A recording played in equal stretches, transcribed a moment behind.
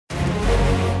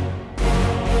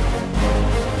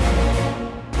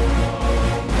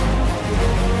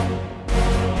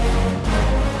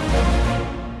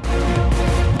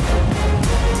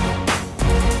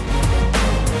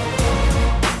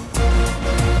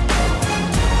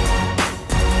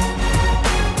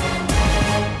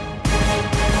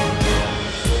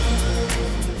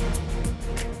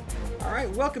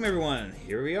Welcome, everyone.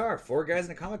 Here we are, Four Guys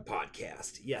in a Comic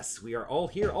Podcast. Yes, we are all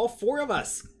here, all four of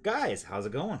us. Guys, how's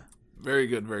it going? Very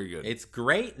good, very good. It's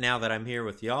great now that I'm here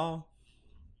with y'all.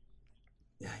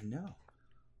 Yeah, I know.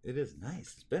 It is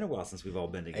nice. It's been a while since we've all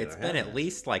been together. It's been at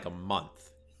least like a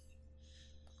month.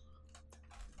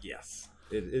 Yes.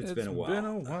 It's been a while. Been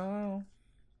a while.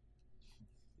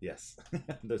 Yes.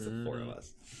 There's the four of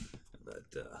us. But,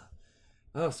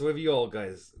 so what have you all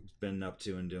guys been up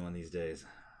to and doing these days?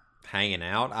 Hanging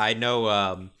out. I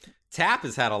know Tap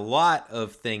has had a lot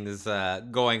of things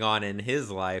going on in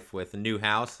his life with a new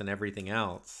house and everything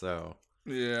else. So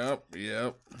Yep.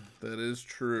 That is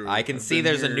true. I can see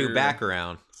there's a new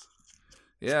background.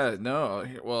 Yeah, no.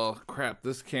 Well, crap.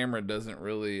 This camera doesn't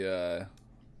really,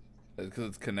 because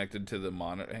it's connected to the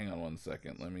monitor. Hang on one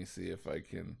second. Let me see if I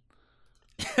can.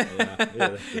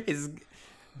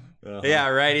 Yeah,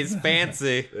 right. He's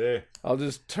fancy. There. I'll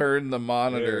just turn the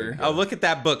monitor. Oh, look at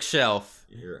that bookshelf.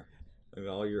 Here. Look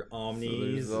at all your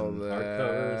Omnis all and that.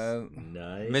 hardcovers.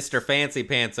 Nice. Mr. Fancy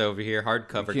Pants over here,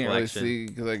 hardcover Can't collection. really see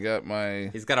because I got my.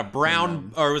 He's got a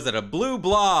brown, or was it a blue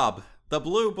blob? The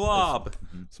blue blob.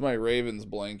 It's my Ravens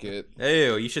blanket.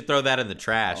 Ew, you should throw that in the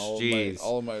trash. Jeez.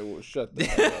 All my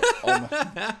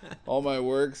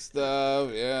work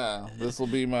stuff. Yeah, this will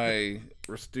be my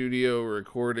studio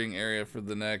recording area for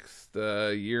the next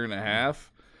year and a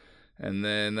half, and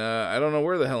then I don't know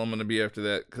where the hell I'm going to be after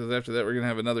that. Because after that, we're going to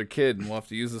have another kid, and we'll have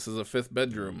to use this as a fifth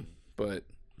bedroom. But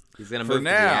He's gonna for move to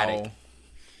the attic. now,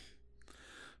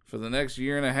 for the next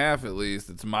year and a half at least,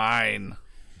 it's mine.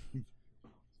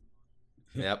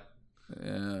 Yep.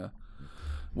 Yeah.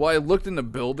 Well, I looked into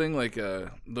building like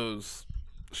those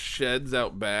sheds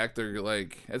out back. They're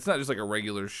like, it's not just like a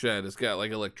regular shed. It's got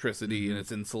like electricity and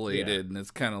it's insulated and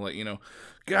it's kind of like,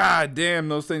 god damn,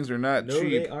 those things are not No,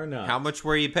 cheap. they are not. How much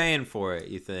were you paying for it,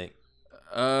 you think?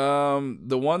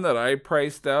 The one that I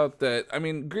priced out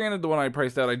granted the one I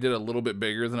priced out I did a little bit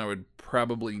bigger than I would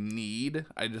probably need.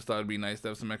 I just thought it'd be nice to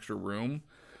have some extra room.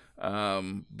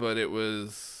 But it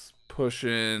was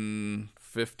pushing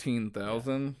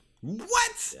 15,000.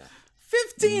 What? Yeah.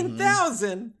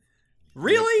 15,000?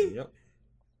 Really?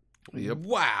 Yep.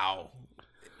 Wow.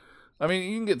 I mean,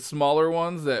 you can get smaller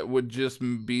ones that would just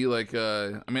be like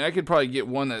I could probably get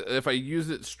one that if I use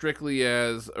it strictly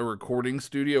as a recording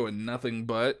studio and nothing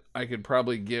but, I could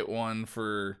probably get one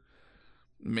for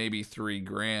maybe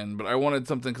 $3,000. But I wanted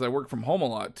something because I work from home a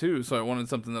lot too, so I wanted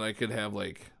something that I could have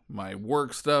like my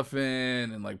work stuff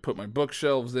in and like put my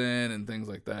bookshelves in and things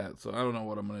like that. So I don't know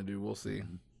what I'm gonna do. We'll see.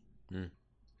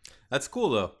 That's cool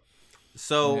though.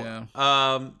 So,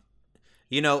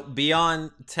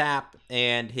 beyond Tap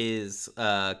and his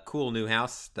cool new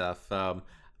house stuff,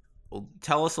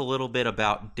 tell us a little bit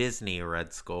about Disney,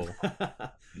 Red Skull.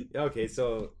 Okay,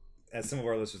 so as some of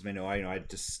our listeners may know, I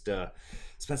just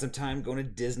spent some time going to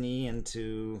Disney and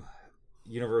to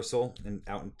Universal and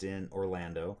out in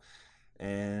Orlando,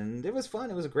 and it was fun.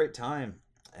 It was a great time.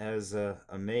 I was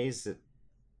amazed at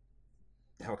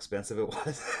how expensive it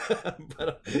was,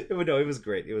 but it was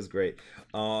great. It was great.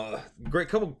 Great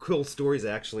couple cool stories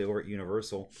actually over at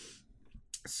Universal.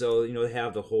 So they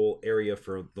have the whole area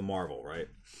for the Marvel, right?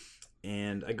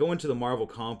 And I go into the Marvel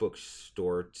comic book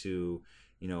store to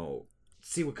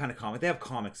see what kind of comic. They have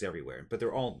comics everywhere, but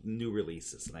they're all new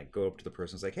releases. And I go up to the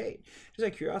person who's like, hey, just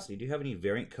out of curiosity, do you have any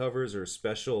variant covers or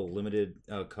special limited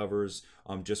covers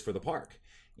just for the park?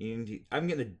 And I'm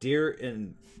getting a deer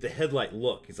in the headlight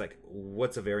look. He's like,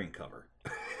 what's a variant cover?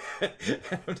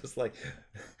 I'm just like,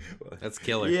 That's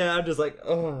killer. Yeah, I'm just like,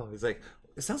 oh. He's like,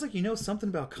 it sounds like you know something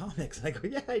about comics. And I go,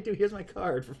 yeah, I do. Here's my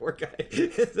card for Four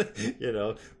Guys.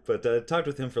 But talked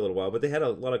with him for a little while. But they had a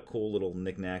lot of cool little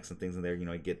knickknacks and things in there.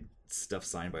 I get stuff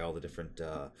signed by all the different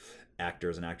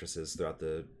actors and actresses throughout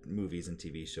the movies and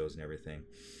TV shows and everything.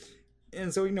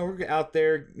 And so, we're out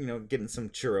there, getting some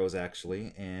churros,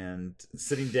 actually, and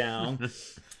sitting down.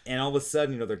 And all of a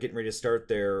sudden, they're getting ready to start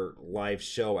their live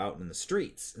show out in the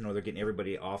streets. They're getting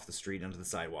everybody off the street onto the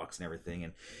sidewalks and everything.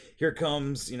 And here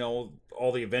comes,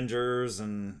 all the Avengers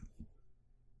and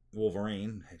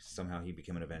Wolverine. Somehow he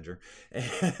became an Avenger.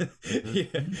 And,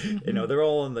 they're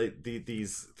all in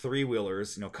these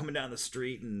three-wheelers, coming down the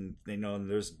street. And and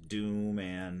there's Doom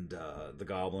and the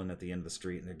Goblin at the end of the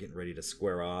street. And they're getting ready to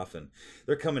square off. And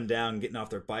they're coming down, getting off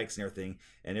their bikes and everything.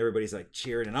 And everybody's like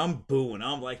cheering. And I'm booing.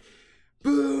 I'm like,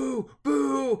 boo,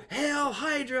 boo, hell,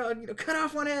 Hydra, cut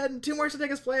off one head and two more to take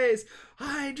his place,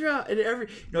 Hydra.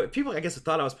 And people, I guess,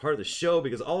 thought I was part of the show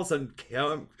because all of a sudden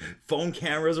phone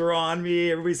cameras are on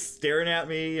me, everybody's staring at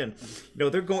me, and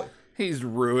they're going. He's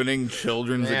ruining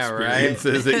children's Yeah, right.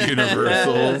 experiences at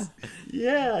Universal.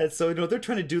 Yeah, so they're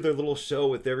trying to do their little show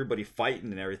with everybody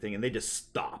fighting and everything, and they just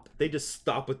stop. They just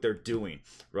stop what they're doing,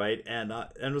 right? And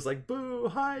it was like, "Boo,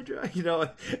 Hydra,"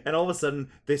 And all of a sudden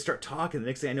they start talking. The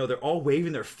next thing I know, they're all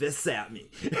waving their fists at me,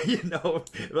 They're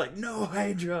like, "No,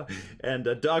 Hydra!" And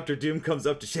Doctor Doom comes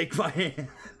up to shake my hand.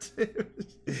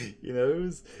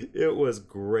 It was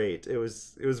great. It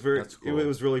was very. That's cool. It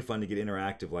was really fun to get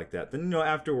interactive like that. Then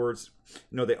afterwards,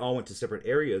 they all went to separate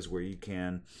areas where you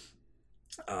can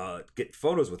get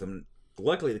photos with him.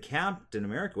 Luckily, the Captain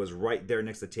America was right there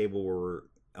next to the table where we're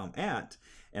at,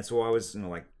 and so I was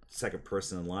like second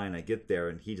person in line. I get there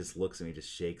and he just looks at me,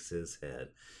 just shakes his head.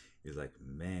 He's like,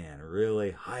 "Man,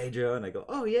 really, Hydra?" And I go,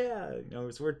 "Oh yeah."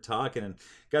 So we're talking and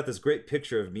got this great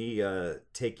picture of me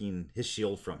taking his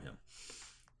shield from him.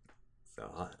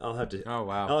 So I'll have to. Oh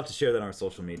wow. I'll have to share that on our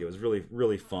social media. It was really,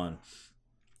 really fun.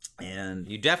 And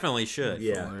You definitely should.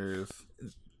 yeah. Hilarious.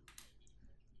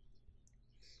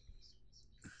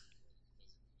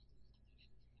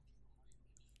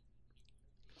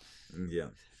 Yeah.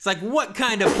 It's like, what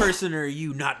kind of person are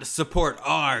you not to support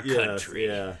our country?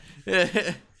 Yeah.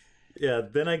 Yeah,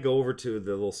 then I go over to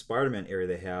the little Spider-Man area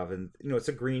they have, and it's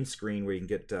a green screen where you can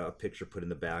get a picture put in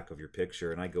the back of your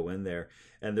picture, and I go in there,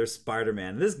 and there's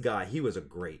Spider-Man. This guy, he was a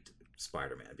great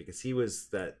Spider-Man because he was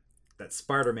that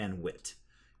Spider-Man wit,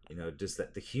 just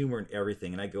that the humor and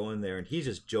everything. And I go in there, and he's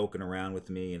just joking around with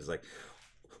me, and it's like,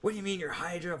 "What do you mean you're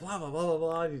Hydra? Blah blah blah blah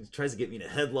blah." And he tries to get me in a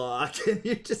headlock, and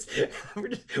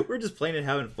we're just playing and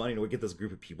having fun. We get this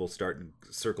group of people starting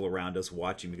to circle around us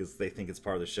watching because they think it's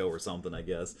part of the show or something, I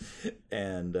guess.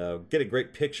 And get a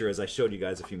great picture, as I showed you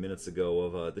guys a few minutes ago,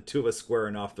 of the two of us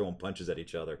squaring off, throwing punches at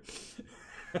each other.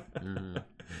 Mm-hmm.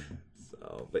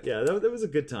 So, but yeah, that was a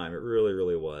good time. It really,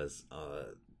 really was.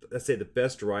 I'd say the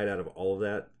best ride out of all of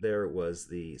that there was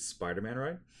the Spider-Man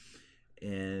ride.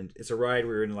 And it's a ride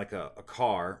where you're in like a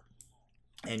car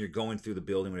and you're going through the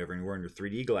building, whatever, and you're wearing your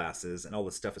 3D glasses and all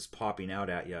this stuff is popping out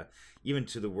at you, even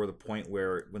to the point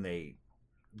where when they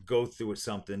go through with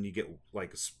something, you get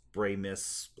like a spray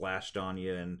mist splashed on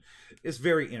you, and it's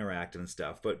very interactive and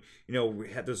stuff. But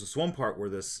there's this one part where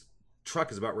this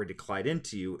truck is about ready to collide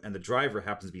into you, and the driver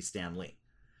happens to be Stan Lee.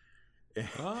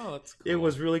 Oh, that's cool. It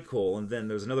was really cool. And then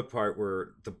there's another part where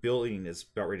the building is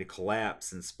about ready to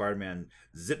collapse, and Spider-Man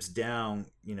zips down,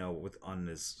 on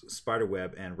his spider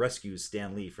web and rescues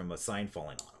Stan Lee from a sign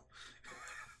falling on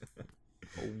him.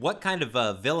 What kind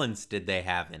of villains did they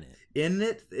have in it? In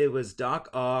it was Doc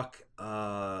Ock,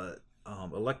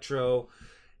 Electro,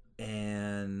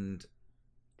 and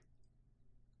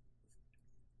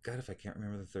God, if I can't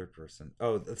remember the third person.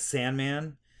 Oh, the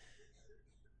Sandman.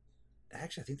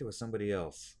 Actually, I think there was somebody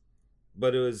else,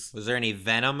 but it was. Was there any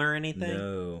Venom or anything?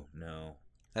 No.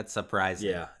 That's surprising.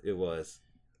 Yeah, it was,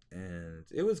 and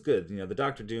it was good. The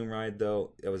Doctor Doom ride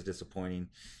though, that was disappointing.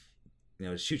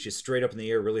 It shoots you straight up in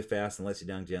the air really fast and lets you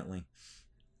down gently.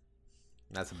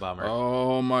 That's a bummer.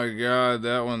 Oh my god,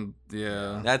 that one,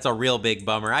 yeah. That's a real big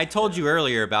bummer. I told you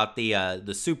earlier about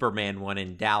the Superman one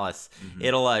in Dallas. Mm-hmm.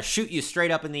 It'll shoot you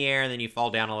straight up in the air, and then you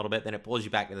fall down a little bit, then it pulls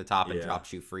you back to the top and Yeah.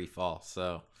 drops you free fall.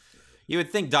 So you would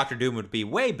think Doctor Doom would be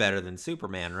way better than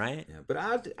Superman, right? Yeah, but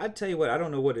I'd tell you what, I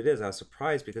don't know what it is. I was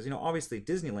surprised because obviously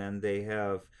Disneyland, they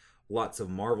have lots of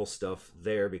Marvel stuff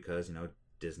there because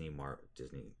Disney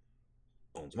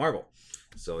owns Marvel,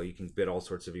 so you can bid all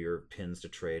sorts of your pins to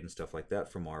trade and stuff like that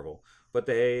from Marvel. But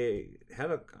they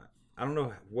had I don't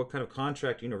know what kind of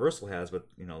contract Universal has, but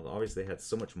obviously they had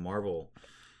so much Marvel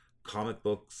comic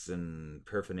books and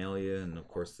paraphernalia, and of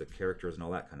course the characters and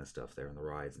all that kind of stuff there, and the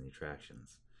rides and the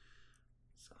attractions.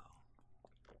 So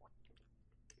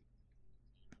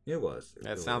it was.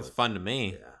 That sounds fun to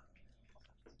me. Yeah.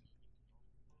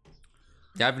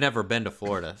 Yeah, I've never been to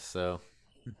Florida, so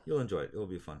You'll enjoy it. It'll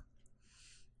be fun.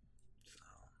 So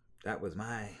that was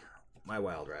my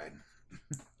wild ride.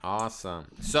 awesome.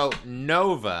 So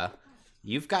Nova,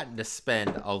 you've gotten to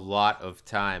spend a lot of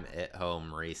time at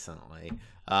home recently.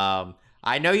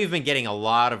 I know you've been getting a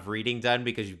lot of reading done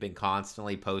because you've been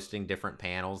constantly posting different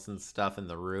panels and stuff in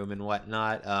the room and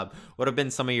whatnot. What have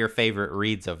been some of your favorite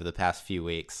reads over the past few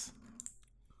weeks?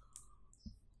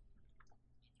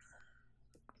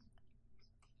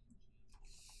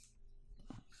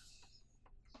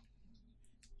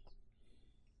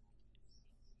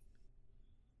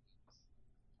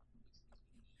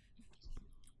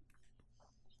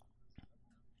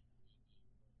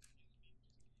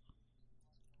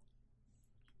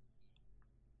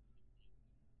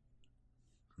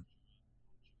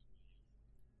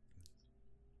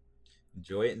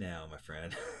 Enjoy it now, my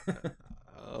friend.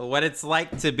 What it's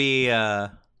like to be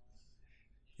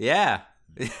Yeah.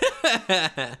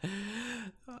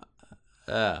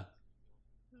 uh.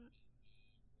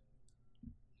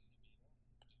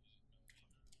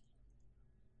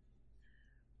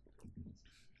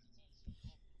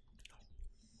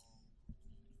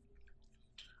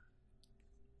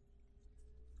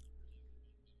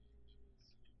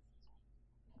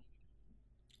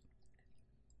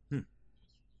 Hmm.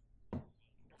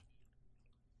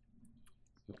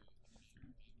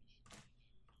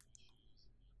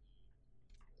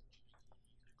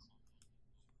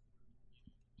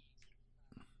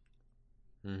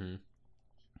 Mm-hmm.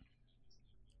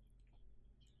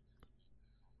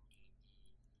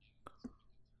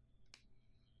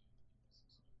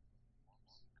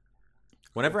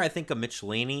 Whenever I think of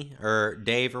Michelini or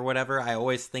Dave or whatever, I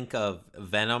always think of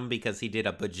Venom because he did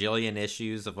a bajillion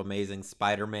issues of Amazing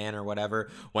Spider-Man or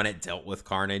whatever when it dealt with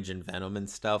Carnage and Venom and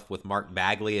stuff. With Mark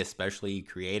Bagley, especially, he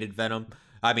created Venom.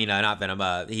 I mean, not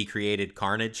Venom. He created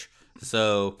Carnage.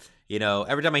 So,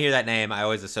 every time I hear that name, I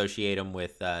always associate him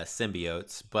with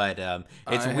symbiotes. But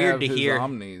it's weird to hear.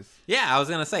 Omnis. Yeah, I was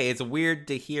gonna say it's weird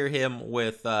to hear him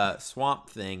with Swamp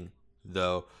Thing,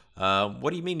 though. What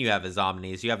do you mean you have his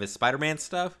Omnis? You have his Spider-Man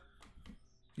stuff?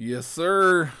 Yes,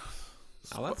 sir.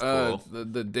 Oh, that's cool.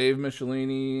 The Dave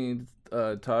Michelini,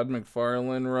 Todd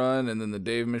McFarlane run, and then the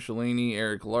Dave Michelini,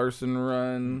 Eric Larson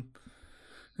run.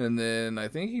 And then I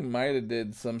think he might have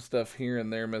did some stuff here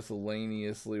and there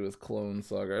miscellaneously with Clone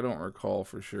Saga. I don't recall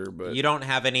for sure, but You don't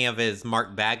have any of his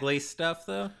Mark Bagley stuff,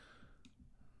 though?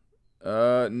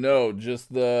 no,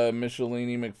 just the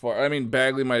Michelini McFarlane. I mean,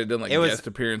 Bagley might have done guest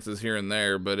appearances here and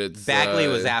there, but it's Bagley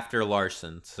was after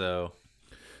Larson, so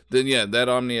then yeah, that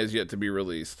Omni has yet to be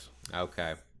released.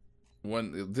 okay.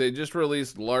 When they just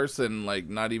released Larson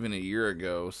not even a year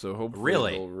ago, so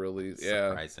hopefully they'll release.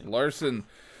 Surprising. Yeah,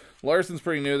 Larson's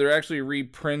pretty new. They're actually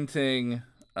reprinting.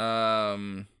 Yeah,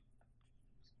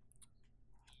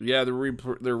 they're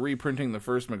reprinting the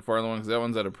first McFarlane one because that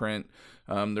one's out of print.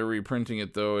 They're reprinting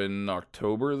it though in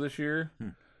October this year.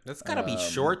 That's gotta be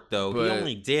short though. He but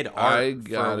only did art I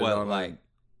got for it what, on like?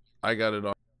 I got it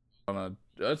on a.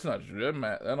 That's not true.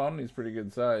 That Omni's pretty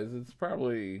good size. It's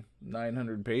probably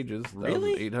 900 pages.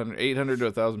 Really? 800 to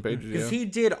 1,000 pages. Because Yeah. he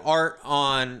did art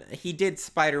on. He did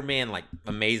Spider-Man,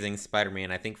 Amazing Spider-Man.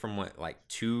 I think from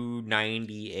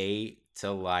 298 to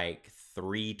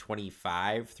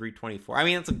 325, 324. I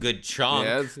mean, that's a good chunk.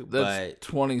 Yeah, that's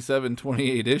 27,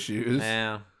 28 issues.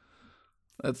 Yeah.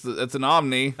 That's an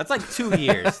Omni. That's 2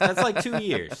 years. That's 2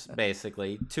 years,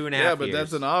 basically. 2.5 years. Yeah, but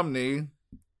that's an Omni.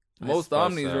 Most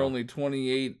Omnis so. are only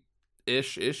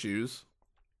 28-ish issues.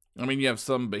 I mean, you have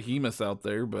some behemoths out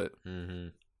there, but... Mm-hmm.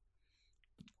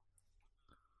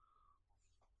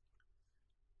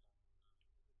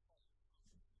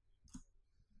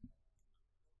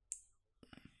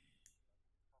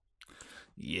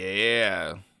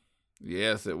 Yeah.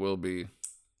 Yes, it will be.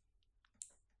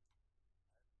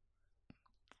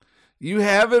 You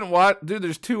haven't watched... Dude,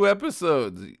 there's 2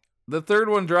 episodes. The third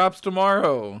one drops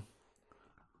tomorrow.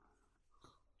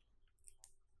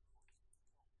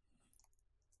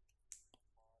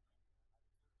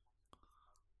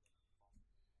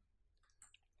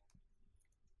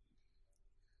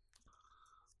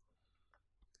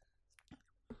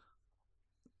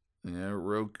 Yeah,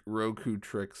 Roku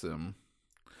tricks him.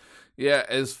 Yeah,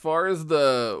 as far as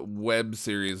the web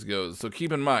series goes, so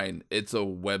keep in mind, it's a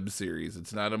web series.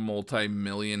 It's not a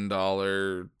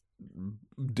multi-million-dollar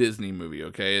Disney movie,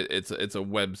 okay? It's a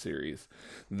web series.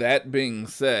 That being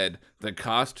said, the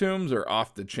costumes are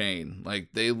off the chain.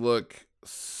 They look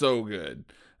so good.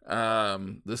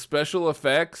 The special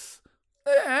effects,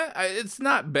 it's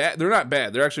not bad. They're not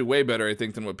bad. They're actually way better, I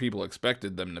think, than what people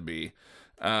expected them to be.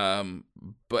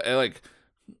 But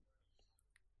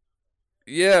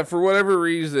yeah, for whatever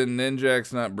reason,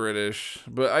 Ninjak's not British.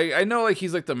 But I know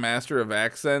he's the master of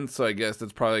accents, so I guess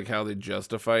that's probably how they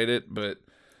justified it. But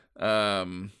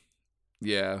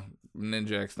yeah,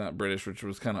 Ninjak's not British, which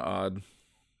was kind of odd.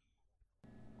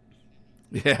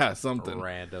 Yeah, something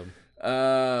random.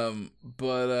 But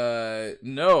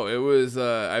no, it was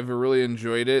I've really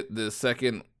enjoyed it. The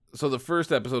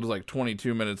first episode was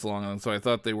 22 minutes long, and so I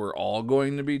thought they were all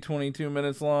going to be 22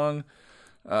 minutes long.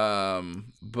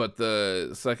 But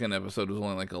the second episode was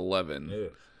only 11. Yeah.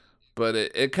 But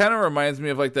it kind of reminds me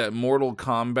of that Mortal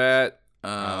Kombat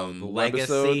Legacy.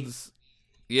 episodes.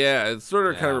 Yeah, it sort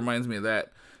of kind of reminds me of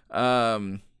that.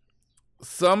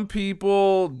 Some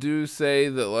people do say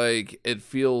that it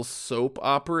feels soap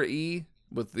opera-y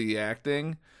with the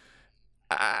acting.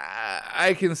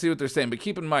 I can see what they're saying, but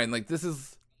keep in mind this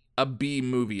is a B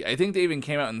movie. I think they even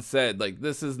came out and said, like,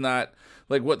 this is not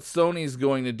like what Sony's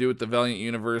going to do with the Valiant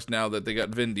universe now that they got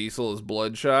Vin Diesel as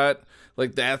Bloodshot.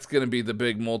 Like, that's going to be the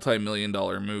big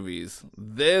multi-million-dollar movies.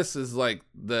 This is like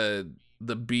the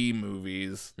B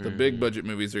movies. The big budget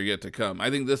movies are yet to come. I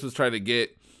think this was trying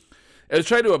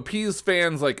to appease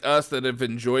fans like us that have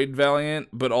enjoyed Valiant,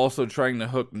 but also trying to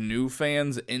hook new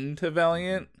fans into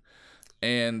Valiant.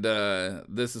 And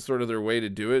this is sort of their way to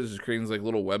do it. It's just creating like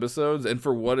little webisodes. And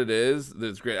for what it is,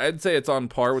 that's great. I'd say it's on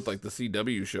par with like the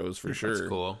CW shows for sure. That's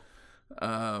cool.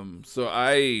 So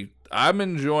I'm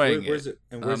enjoying Where's it?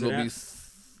 And where's it at?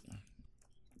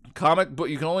 Comic book.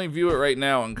 You can only view it right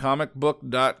now on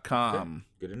comicbook.com.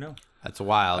 Good to know. That's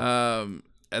wild.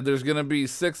 And there's going to be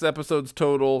 6 episodes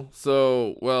total.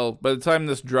 So, well, by the time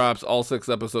this drops, all 6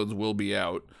 episodes will be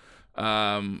out.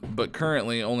 But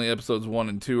currently only episodes 1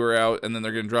 and 2 are out, and then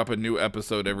they're going to drop a new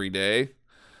episode every day.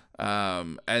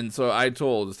 And so I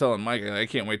was telling Mike, I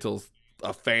can't wait till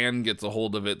a fan gets a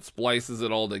hold of it, splices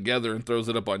it all together, and throws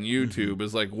it up on YouTube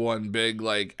as like one big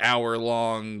like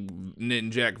hour-long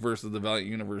Ninjak versus the Valiant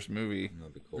Universe movie.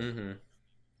 That'd be cool. Mm-hmm.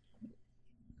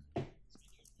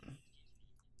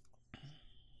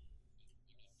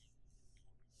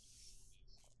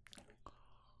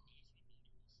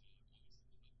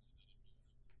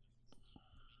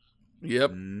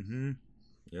 Yep. Mm-hmm.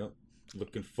 Yep.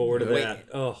 Looking forward to Wait. that.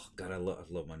 Oh God, I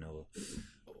love my Nova.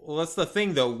 Well, that's the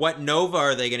thing, though. What Nova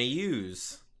are they going to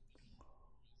use?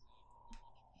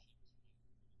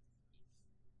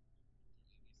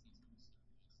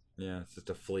 Yeah, it's just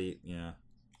a fleet. Yeah.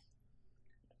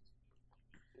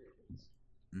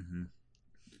 Mm-hmm.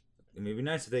 It would be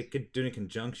nice if they could do it in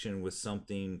conjunction with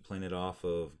something playing it off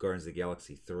of Guardians of the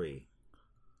Galaxy 3.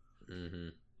 Mm-hmm.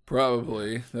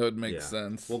 Probably. That would make Yeah.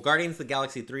 sense. Well, Guardians of the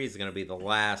Galaxy 3 is going to be the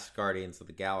last Guardians of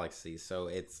the Galaxy, so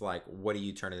it's like, what are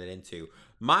you turning it into?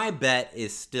 My bet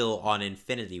is still on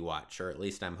Infinity Watch, or at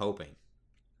least I'm hoping.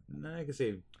 Nah, I could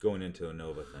say going into a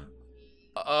Nova thing.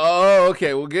 Oh,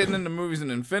 okay. Well, getting into movies in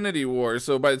Infinity War.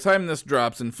 So by the time this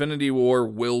drops, Infinity War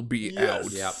will be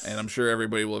out. Yep. And I'm sure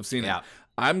everybody will have seen Yeah. it.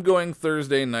 I'm going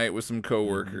Thursday night with some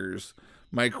coworkers.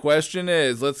 My question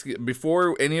is,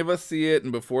 before any of us see it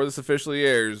and before this officially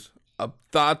airs,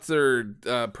 thoughts or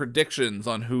predictions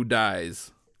on who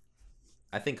dies.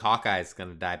 I think Hawkeye's going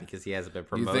to die because he hasn't been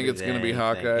promoted. think it's in gonna be anything.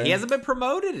 Hawkeye? He hasn't been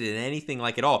promoted in anything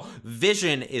like at all.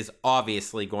 Vision is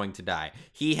obviously going to die.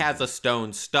 He has a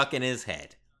stone stuck in his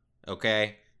head.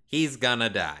 Okay? He's gonna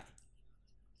die.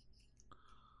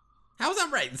 How's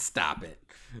that right? Stop it.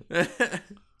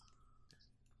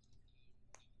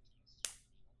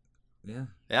 Yeah.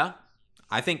 Yeah?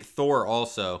 I think Thor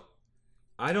also.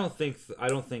 I don't think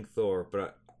Thor,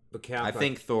 but Cap. I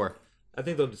think Thor. I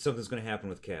think something's going to happen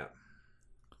with Cap.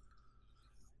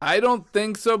 I don't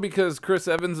think so because Chris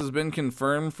Evans has been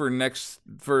confirmed for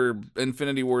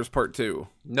Infinity Wars Part 2.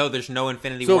 No, there's no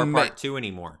Infinity War Part 2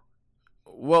 anymore.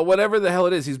 Well, whatever the hell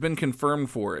it is, he's been confirmed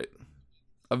for it.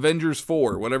 Avengers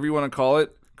 4, whatever you want to call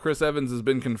it, Chris Evans has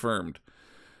been confirmed.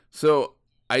 So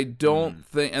I don't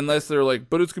think, unless they're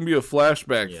like, but it's going to be a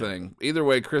flashback thing. Either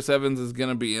way, Chris Evans is going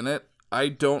to be in it.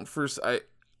 I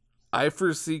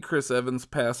foresee Chris Evans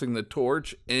passing the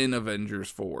torch in Avengers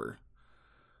 4.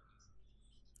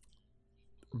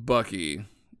 Bucky.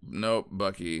 Nope,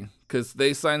 Bucky. Because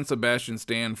they signed Sebastian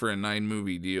Stan for a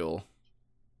 9-movie deal.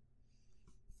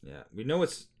 Yeah, we know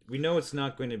it's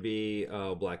not going to be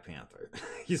Black Panther.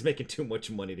 He's making too much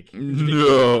money to keep.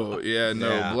 No, yeah, no.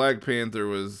 Yeah. Black Panther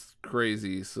was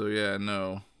crazy, so yeah,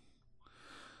 no.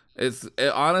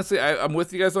 Honestly, I'm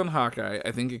with you guys on Hawkeye.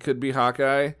 I think it could be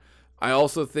Hawkeye. I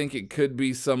also think it could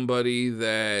be somebody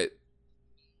that.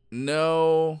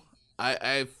 No,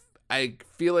 I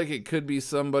feel like it could be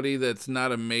somebody that's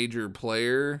not a major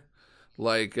player,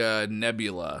 like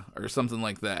Nebula or something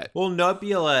like that. Well,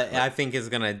 Nebula, I think, is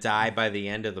going to die by the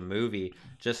end of the movie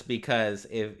just because,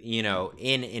 in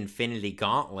Infinity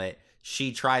Gauntlet,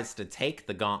 she tries to take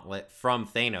the gauntlet from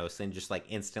Thanos and just,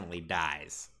 instantly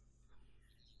dies.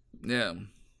 Yeah.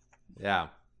 Yeah.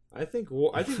 I think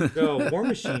War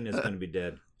Machine is going to be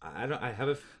dead.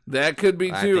 That could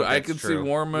be I too. think I that's could see true.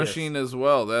 War Machine as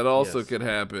well. That also Yes. could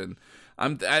happen.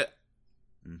 I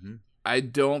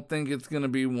don't think it's gonna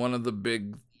be one of the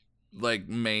big,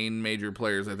 main major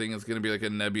players. I think it's gonna be like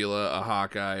a Nebula, a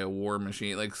Hawkeye, a War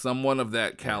Machine, like someone of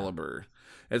that caliber.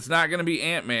 It's not gonna be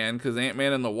Ant-Man because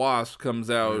Ant-Man and the Wasp comes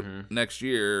out next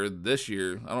year, or this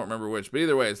year. I don't remember which, but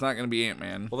either way, it's not gonna be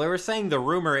Ant-Man. Well, they were saying the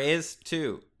rumor is,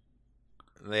 too.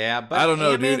 Yeah, but I don't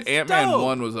know, Ant-Man's dude. Ant-Man dope.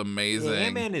 1 was amazing. Yeah,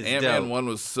 Ant-Man is Ant-Man dope. 1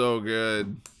 was so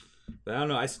good. But I don't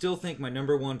know. I still think my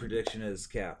number one prediction is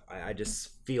Cap. I just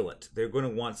feel it. They're going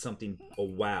to want something, a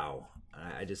wow.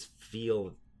 I just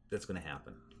feel that's going to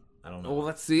happen. I don't know. Well,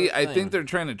 that's See, the I thing. think they're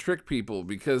trying to trick people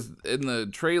because in the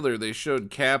trailer they showed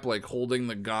Cap like holding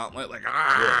the gauntlet, like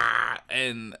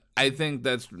and I think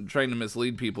that's trying to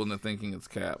mislead people into thinking it's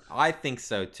Cap. I think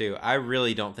so too. I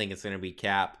really don't think it's going to be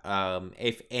Cap.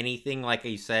 If anything, like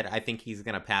you said, I think he's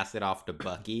going to pass it off to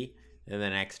Bucky in the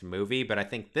next movie. But I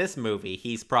think this movie,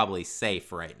 he's probably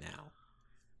safe right now.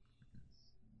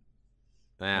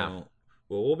 Yeah.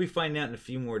 Well, we'll be finding out in a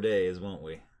few more days, won't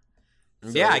we?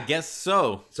 Yeah, I guess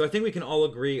so. So I think we can all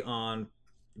agree on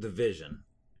the Vision.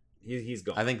 He's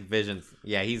gone. I think Vision's...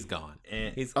 Yeah, he's gone.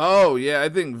 And He's... Oh yeah, I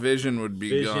think Vision would be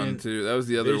Vision- gone too. That was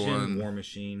the other Vision, one. War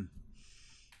Machine.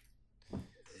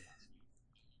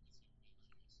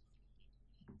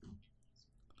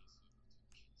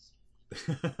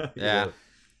 Yeah.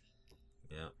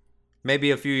 Yeah.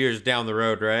 Maybe a few years down the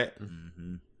road, right?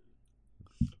 Mm-hmm.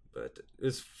 But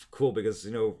it's cool because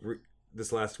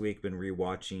this last week been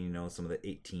rewatching some of the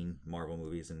 18 Marvel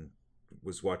movies and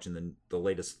was watching the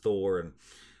latest Thor, and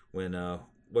when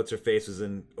what's her face was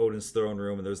in Odin's throne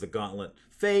room and there was the gauntlet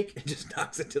fake and just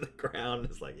knocks it to the ground.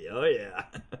 It's like, oh yeah.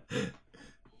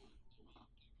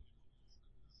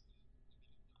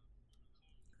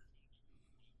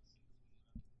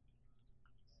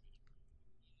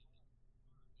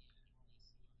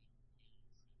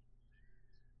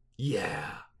 Yeah.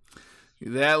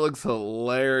 That looks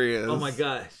hilarious. Oh my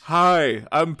gosh. Hi,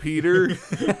 I'm Peter.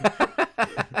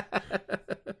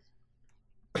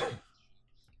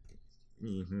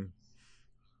 Mm-hmm.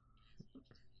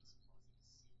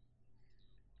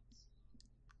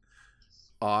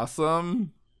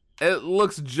 Awesome. It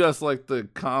looks just like the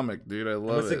comic, dude. I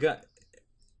love What's it. the guy?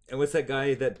 And what's that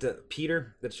guy that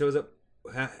Peter that shows up?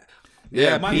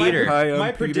 Yeah, Peter. Hi, I'm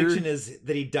My Peter. prediction is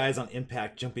that he dies on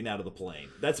impact jumping out of the plane.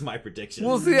 That's my prediction.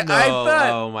 Well, see, No,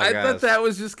 oh my I gosh. thought that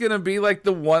was just gonna be like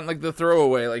the one, like the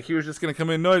throwaway. Like he was just gonna come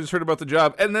in. No, I just heard about the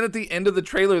job, and then at the end of the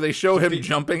trailer, they show him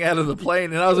jumping out of the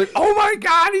plane, and I was like, oh my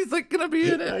god, he's like gonna be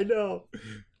in I it. know.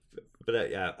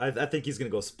 But yeah, I think he's gonna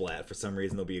go splat for some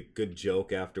reason. There'll be a good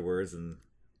joke afterwards, and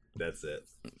that's it.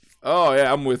 Oh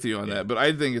yeah, I'm with you on that. But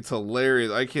I think it's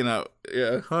hilarious. I cannot.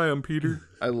 Yeah, hi, I'm Peter.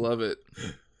 I love it.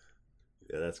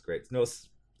 Yeah, that's great. No,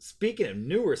 speaking of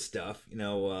newer stuff,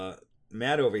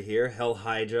 Matt over here, Hell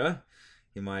Hydra,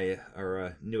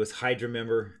 our newest Hydra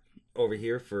member over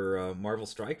here for Marvel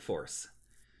Strike Force.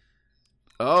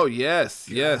 Oh yes,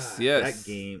 yes, God, yes.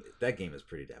 That game is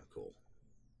pretty damn cool.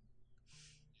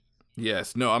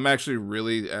 Yes, no, I'm actually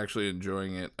really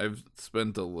enjoying it. I've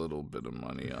spent a little bit of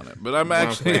money on it, but I'm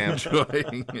actually man.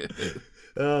 enjoying it.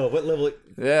 Oh, what level?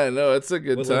 Yeah, no, it's a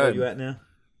good What level are time. you at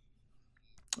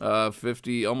now?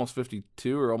 50, almost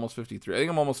 52 or almost 53. I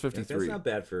think I'm almost That's 53. not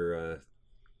bad for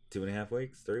 2.5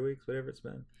 weeks, 3 weeks, whatever it's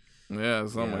been. Yeah,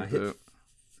 something Yeah, I like hit that.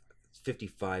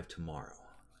 55 tomorrow.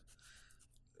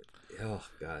 Oh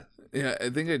God. Yeah, I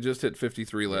think I just hit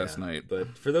 53 last Yeah, night.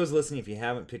 But for those listening, if you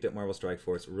haven't picked up Marvel Strike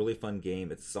Force, really fun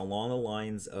game. It's along the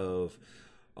lines of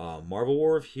Marvel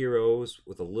War of Heroes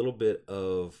with a little bit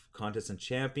of Contest and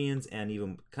Champions and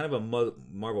even kind of a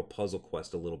Marvel Puzzle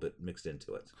Quest a little bit mixed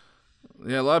into it.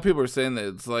 Yeah, a lot of people are saying that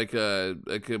it's like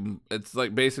it's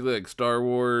like basically like Star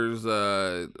Wars,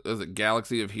 is it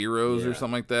Galaxy of Heroes or Yeah.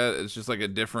 something like that? It's just like a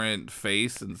different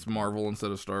face and it's Marvel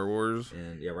instead of Star Wars.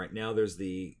 And yeah, right now there's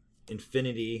the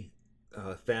Infinity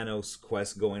Thanos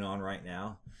quest going on right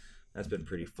now. That's been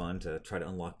pretty fun to try to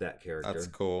unlock that character. That's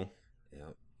cool. Yeah.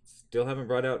 Still haven't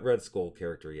brought out Red Skull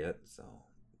character yet, so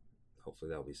hopefully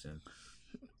that'll be soon.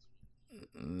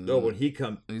 No, when he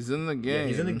comes, He's in the game. yeah,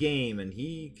 he's in the game, and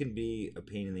he can be a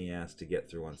pain in the ass to get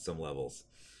through on some levels.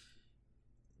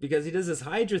 Because he does this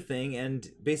Hydra thing,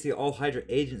 and basically all Hydra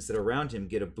agents that are around him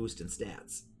get a boost in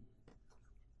stats.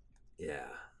 Yeah.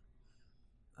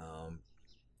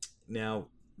 Now,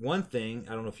 one thing,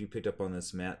 I don't know if you picked up on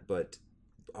this, Matt, but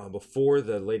before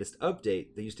the latest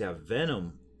update, they used to have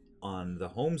Venom on the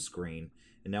home screen,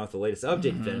 and now with the latest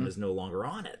update, Venom is no longer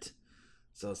on it.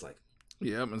 So it's like,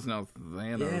 Yep, it's now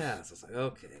Thanos. yeah, so it's like,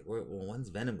 okay, well, when's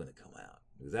Venom going to come out?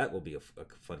 Because that will be a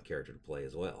fun character to play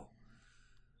as well.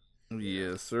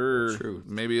 Yes, sir. True.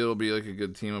 Maybe it'll be like a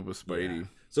good team up with Spidey. Yeah.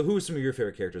 So who are some of your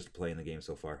favorite characters to play in the game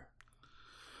so far?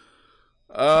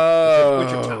 Oh,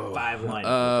 What's your top 5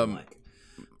 lineup looking like?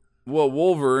 Well,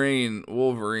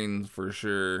 Wolverine for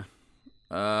sure.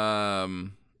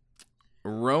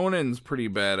 Ronan's pretty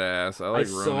badass. I like I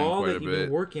Ronan saw quite that a you've bit.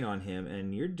 been working on him,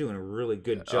 and you're doing a really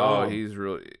good Oh, job. he's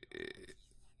really,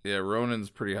 yeah. Ronan's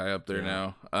pretty high up there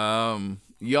Yeah. now.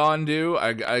 Yondu,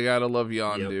 I gotta love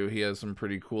Yondu. He has some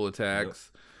pretty cool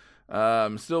attacks.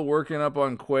 Still working up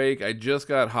on Quake. I just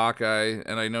got Hawkeye,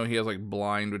 and I know he has like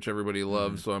Blind, which everybody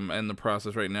loves. So I'm in the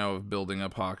process right now of building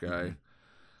up Hawkeye.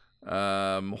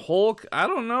 Hulk, I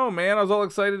don't know, man. I was all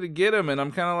excited to get him, and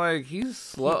I'm kind of like, he's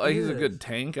slow. He's a good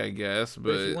tank, I guess,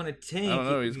 but if you want a tank, I don't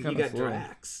know. He's you kind got of slow.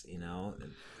 Drax, you know.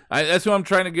 That's who I'm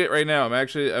trying to get right now.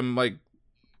 I'm like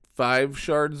 5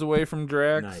 shards away from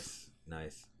Drax.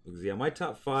 Nice. Because, yeah, my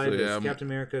top 5 is Captain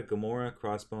America, Gamora,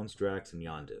 Crossbones, Drax, and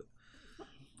Yondu.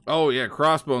 Oh yeah,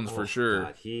 Crossbones for sure.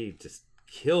 God, he just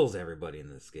kills everybody in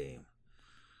this game.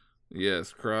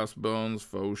 Yes, Crossbones,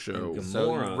 faux show.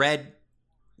 So Red,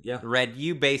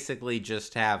 you basically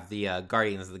just have the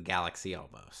Guardians of the Galaxy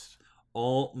almost.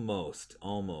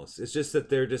 Almost. It's just that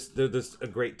they're just a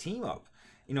great team up.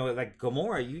 You know, like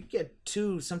Gamora, you get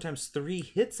 2, sometimes 3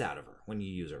 hits out of her when you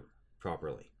use her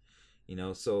properly. You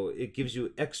know, so it gives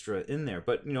you extra in there.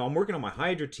 But, you know, I'm working on my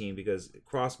Hydra team because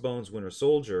Crossbones, Winter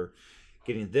Soldier,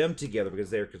 getting them together because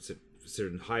they're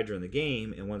considered Hydra in the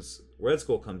game. And once Red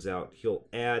Skull comes out, he'll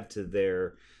add to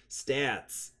their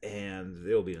stats and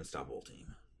they'll be an unstoppable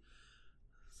team.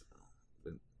 So,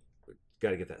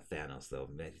 got to get that Thanos, though.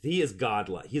 Man, he is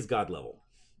he's God level.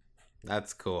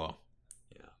 That's cool.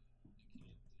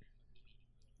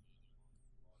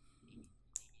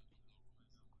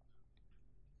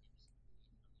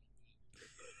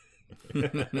 Yeah.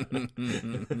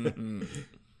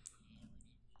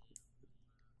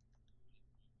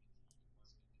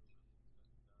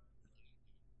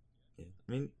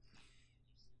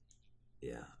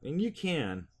 I mean, you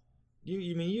can.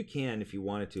 You can if you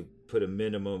wanted to put a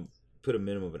minimum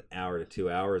of an hour to 2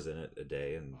 hours in it a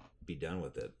day and be done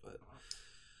with it. But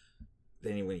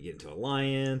then when you get into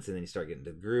Alliance and then you start getting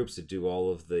into groups to do all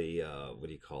of the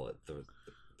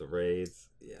the raids,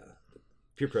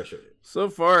 peer pressure. So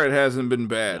far, it hasn't been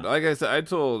bad. No. Like I said, I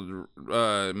told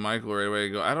Michael right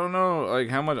away, I don't know like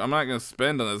how much I'm not going to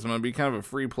spend on this. I'm going to be kind of a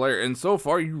free player. And so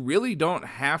far, you really don't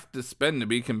have to spend to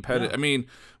be competitive. Yeah. I mean,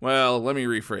 well, let me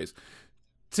rephrase.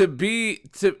 To be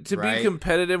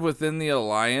competitive within the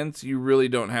Alliance, you really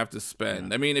don't have to spend.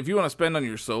 Yeah. I mean, if you want to spend on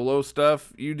your solo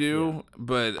stuff, you do. Yeah.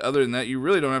 But other than that, you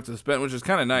really don't have to spend, which is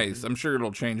kind of nice. Mm-hmm. I'm sure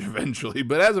it'll change eventually.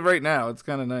 But as of right now, it's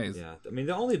kind of nice. Yeah. I mean,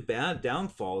 the only bad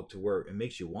downfall to where it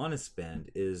makes you want to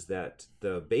spend is that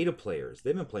the beta players,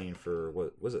 they've been playing for,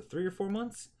 what was it, 3 or 4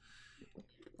 months?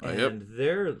 And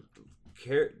their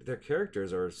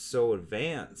characters are so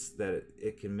advanced that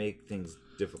it can make things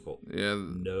difficult. Yeah.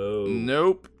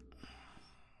 Nope.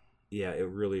 Yeah, it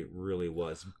really, really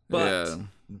was. But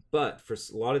for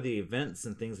a lot of the events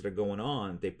and things that are going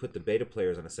on, they put the beta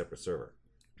players on a separate server.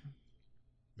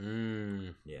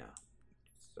 Yeah.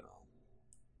 So.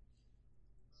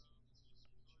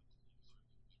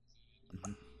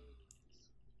 Mm-hmm.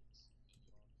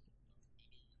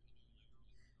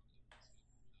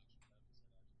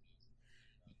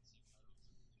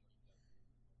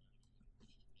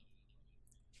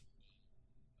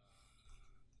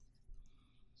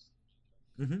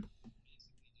 Mm-hmm.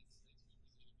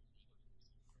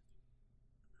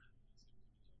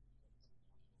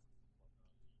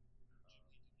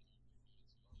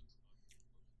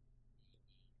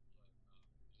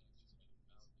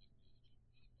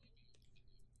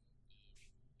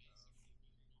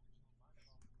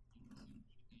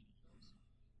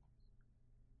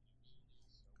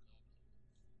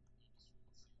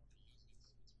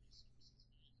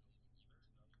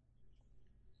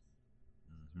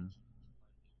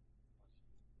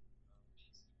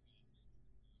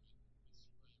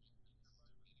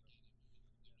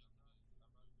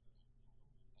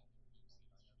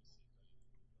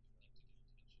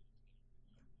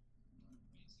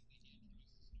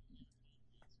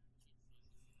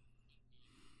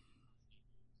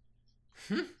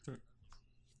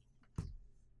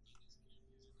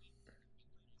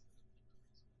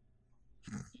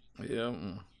 Yeah.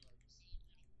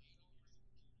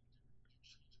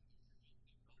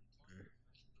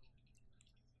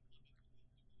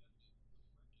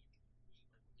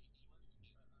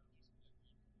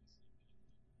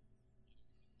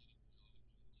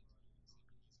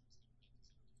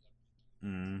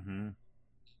 Mm-hmm.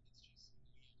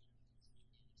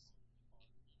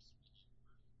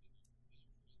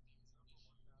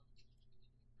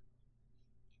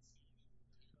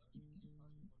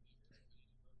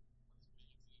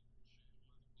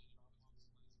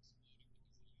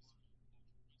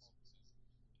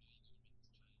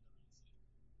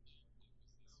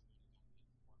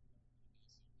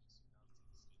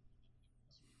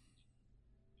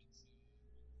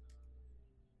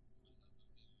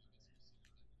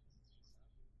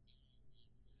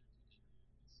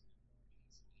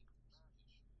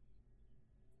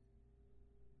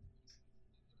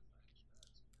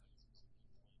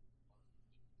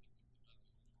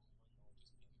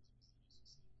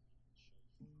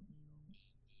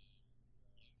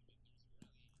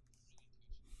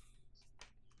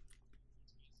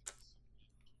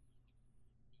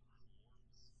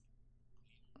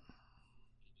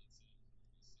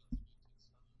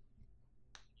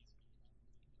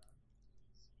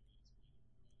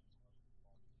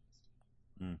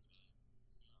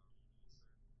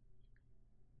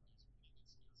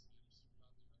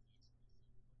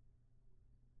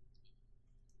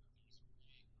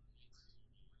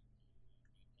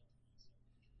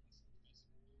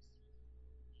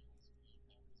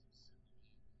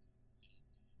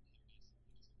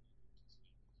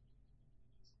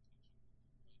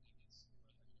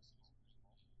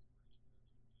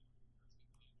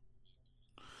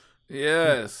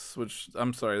 Yes, which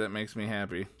I'm sorry, that makes me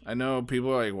happy. I know people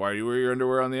are like, why do you wear your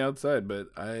underwear on the outside? But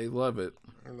I love it.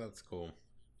 That's cool.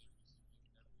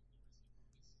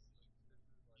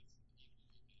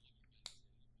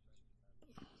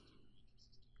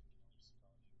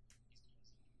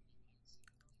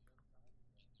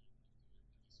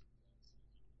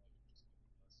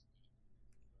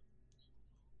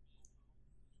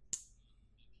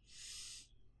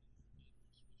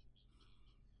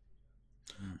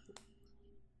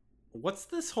 What's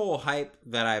this whole hype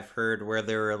that I've heard where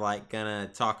they're like gonna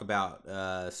talk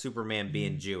about Superman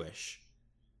being Jewish?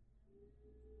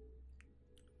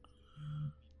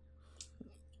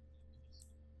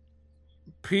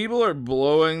 People are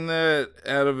blowing that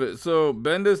out of it. So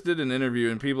Bendis did an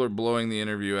interview, and people are blowing the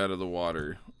interview out of the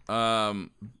water.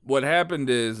 What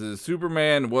happened is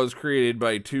Superman was created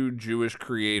by two Jewish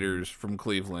creators from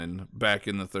Cleveland back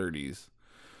in the 30s.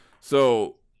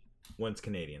 So One's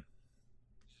Canadian.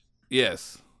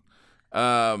 yes,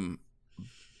 but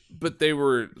they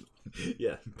were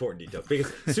Yeah, important detail.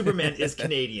 Because Superman is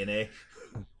Canadian, eh?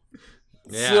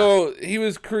 Yeah. So he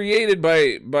was created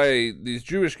by these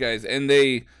Jewish guys, and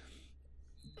they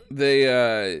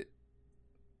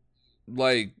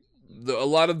like a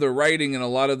lot of the writing and a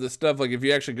lot of the stuff. Like if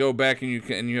you actually go back and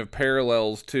you have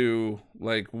parallels to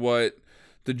like what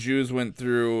the Jews went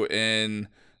through in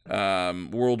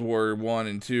World War I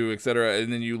and II, etc.,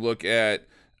 and then you look at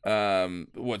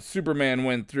what Superman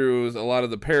went through, a lot of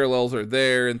the parallels are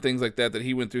there and things like that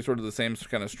he went through, sort of the same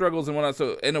kind of struggles and whatnot.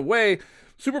 So in a way,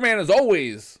 Superman has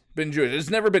always been Jewish.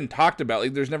 It's never been talked about.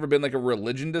 Like there's never been like a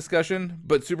religion discussion,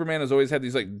 but Superman has always had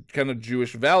these like kind of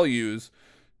Jewish values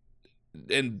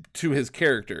and to his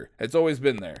character. It's always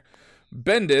been there.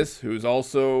 Bendis, who's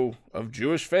also of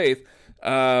Jewish faith,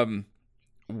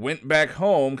 went back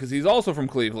home because he's also from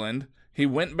Cleveland. He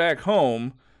went back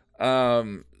home.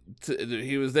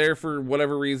 He was there for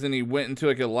whatever reason. He went into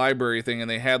like a library thing, and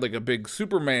they had like a big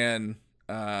Superman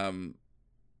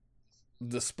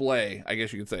display, I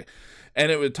guess you could say,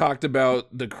 and it talked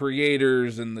about the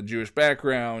creators and the Jewish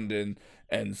background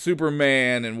and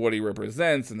Superman and what he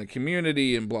represents and the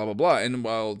community and blah blah blah. And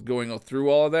while going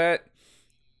through all of that,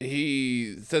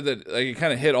 he said that like it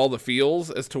kind of hit all the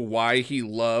feels as to why he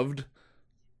loved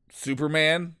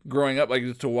Superman growing up, like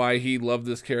as to why he loved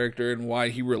this character and why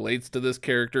he relates to this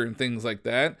character and things like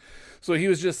that. So he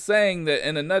was just saying that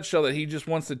in a nutshell that he just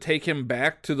wants to take him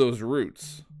back to those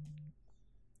roots.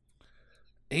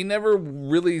 He never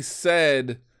really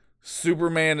said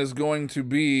Superman is going to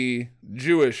be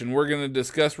Jewish and we're going to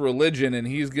discuss religion and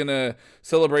he's going to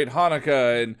celebrate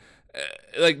Hanukkah and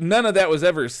like none of that was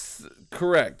ever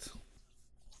correct.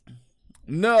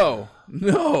 No.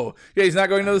 Yeah, he's not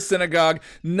going to the synagogue.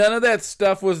 None of that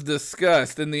stuff was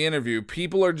discussed in the interview.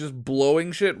 People are just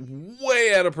blowing shit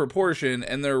way out of proportion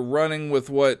and they're running with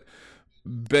what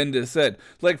Bendis said.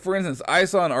 Like, for instance, I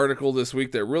saw an article this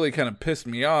week that really kind of pissed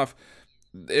me off.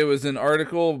 It was an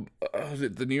article, was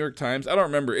it the New York Times? I don't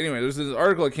remember. Anyway, there's this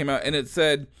article that came out and it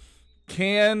said,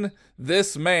 can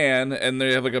this man, and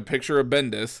they have like a picture of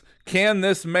Bendis, can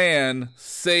this man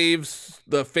save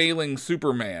the failing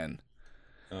Superman?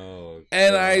 Oh,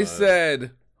 and God. I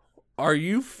said, are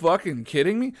you fucking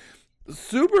kidding me?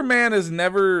 Superman has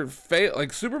never failed.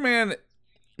 Like, Superman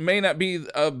may not be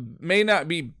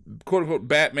quote unquote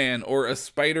Batman or a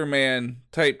Spider-Man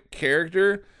type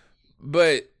character,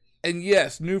 but and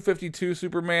yes, New 52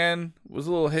 Superman was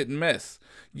a little hit and miss.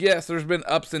 Yes, there's been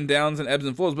ups and downs and ebbs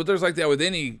and flows, but there's like that with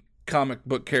any comic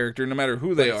book character, no matter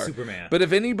who they are. Superman. But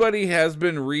if anybody has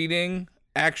been reading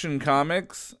Action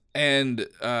Comics and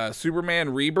Superman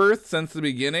Rebirth since the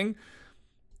beginning,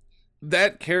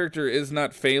 that character is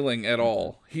not failing at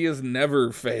all. He has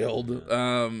never failed.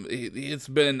 It's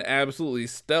been absolutely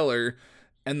stellar.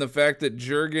 And the fact that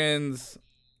Jurgens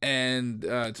and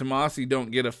Tomasi don't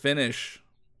get a finish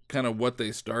kind of what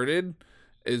they started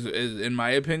is in my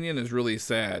opinion is really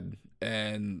sad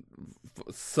and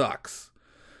sucks.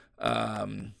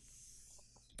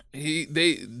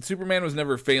 Superman was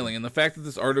never failing, and the fact that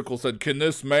this article said, can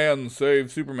this man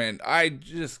save Superman, I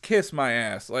just kiss my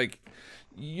ass. Like,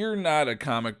 you're not a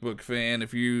comic book fan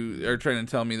if you are trying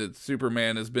to tell me that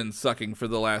Superman has been sucking for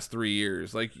the last 3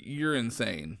 years. Like, you're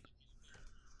insane.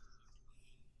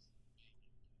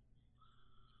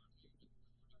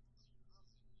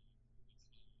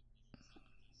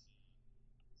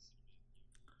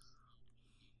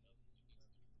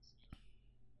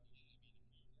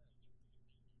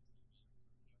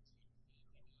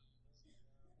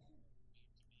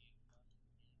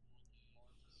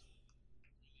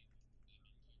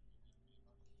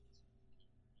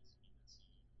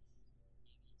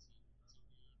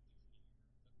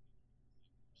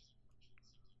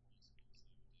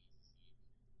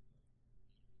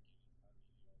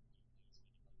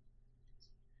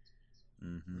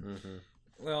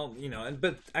 Well,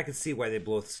 but I can see why they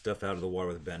blow stuff out of the water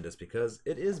with Bendis, because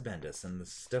it is Bendis and the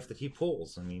stuff that he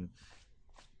pulls. I mean,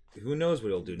 who knows what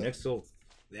he'll do next?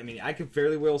 I can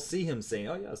fairly well see him saying,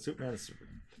 "Oh yeah, Superman's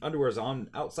underwear's on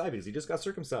outside because he just got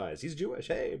circumcised. He's Jewish.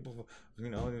 Hey,"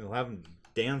 and he'll have him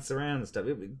dance around and stuff.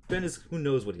 Bendis, who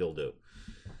knows what he'll do?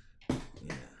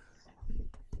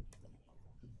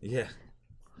 Yeah,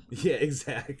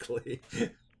 exactly.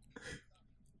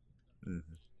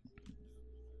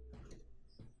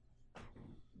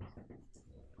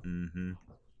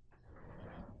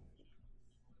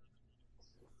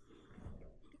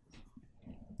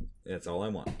 That's all I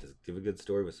want. Just give a good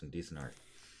story with some decent art.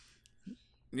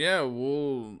 Yeah,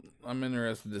 well, I'm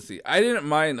interested to see. I didn't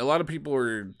mind. A lot of people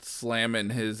were slamming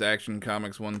his Action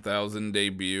Comics 1000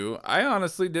 debut. I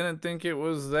honestly didn't think it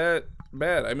was that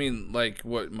bad. I mean, like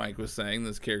what Mike was saying,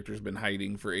 this character's been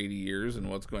hiding for 80 years and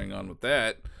what's going on with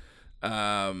that.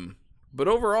 But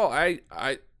overall, I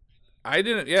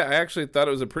didn't. Yeah, I actually thought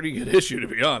it was a pretty good issue, to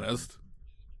be honest.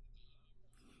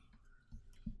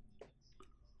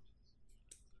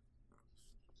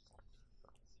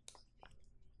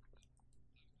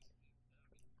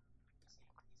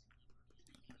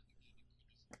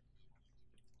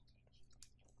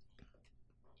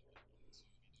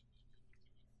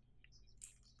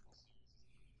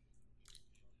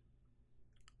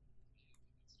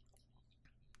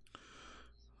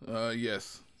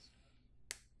 Yes.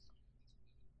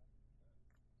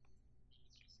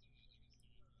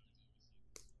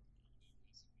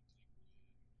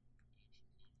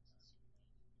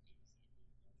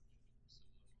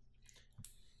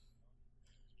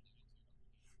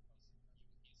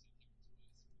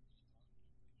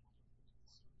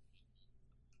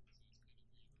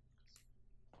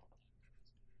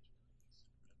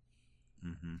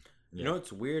 You know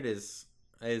what's weird is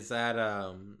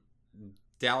that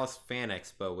Dallas Fan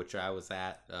Expo, which I was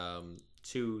at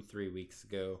 2-3 weeks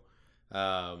ago.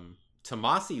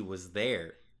 Tomasi was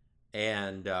there,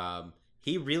 and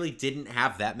he really didn't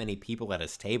have that many people at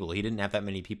his table. He didn't have that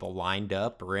many people lined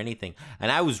up or anything,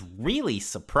 and I was really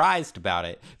surprised about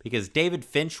it because David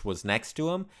Finch was next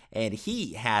to him, and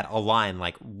he had a line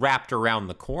like wrapped around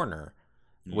the corner.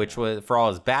 Yeah. Which was for all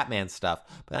his Batman stuff.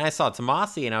 But then I saw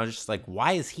Tomasi and I was just like,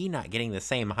 why is he not getting the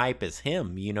same hype as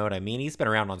him? You know what I mean? He's been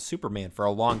around on Superman for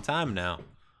a long time now.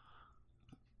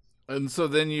 And so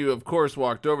then you, of course,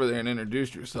 walked over there and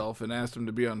introduced yourself and asked him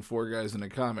to be on Four Guys in a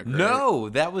Comic, right? No,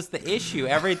 that was the issue.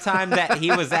 Every time that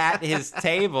he was at his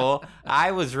table,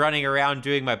 I was running around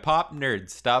doing my Pop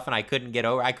Nerd stuff and I couldn't get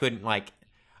over. I couldn't,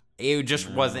 it just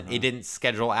wasn't, it didn't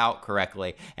schedule out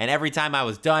correctly. And every time I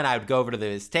was done, I would go over to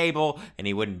his table and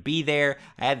he wouldn't be there.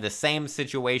 I had the same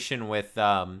situation with,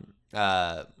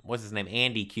 what's his name?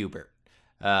 Andy Kubert.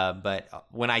 But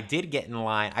when I did get in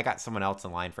line, I got someone else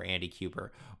in line for Andy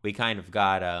Kubert. We kind of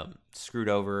got screwed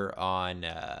over on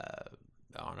a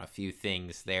few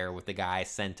things there with the guy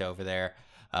sent over there.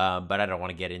 But I don't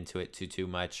want to get into it too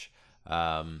much.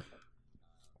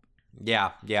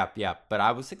 Yeah. But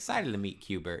I was excited to meet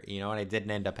Kubert, and it didn't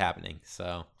end up happening.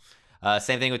 So,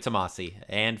 same thing with Tomasi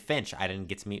and Finch. I didn't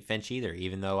get to meet Finch either,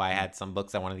 even though I had some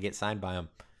books I wanted to get signed by him.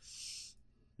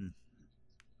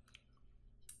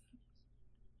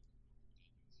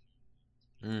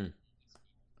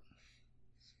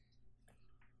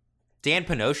 Dan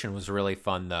Panosian was really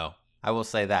fun, though. I will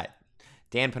say that.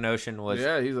 Dan Panosian was, he's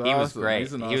awesome. He was great.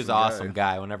 He's He was an awesome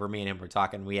guy. Whenever me and him were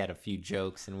talking, we had a few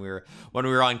jokes, and when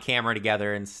we were on camera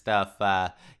together and stuff,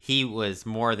 he was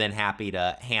more than happy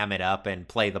to ham it up and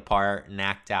play the part and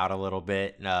act out a little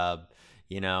bit.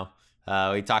 We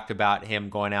talked about him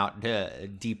going out to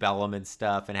Deep Element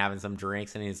stuff and having some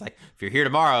drinks, and he's like, if you're here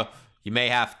tomorrow, you may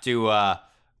have to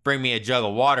bring me a jug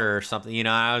of water or something,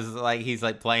 I was like, he's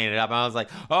like playing it up. And I was like,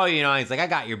 oh, he's like, I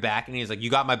got your back. And he's like, you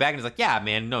got my back? And he's like, yeah,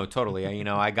 man, no, totally.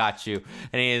 I got you.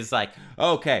 And he's like,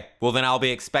 okay, well then I'll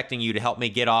be expecting you to help me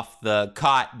get off the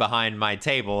cot behind my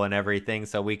table and everything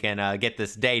so we can get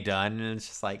this day done. And it's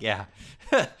just like, yeah,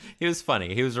 he was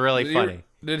funny. He was really funny.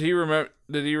 Did he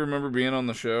remember being on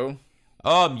the show?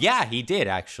 Yeah, he did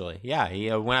actually. Yeah.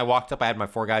 He, when I walked up, I had my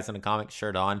Four Guys in a Comic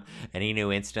shirt on and he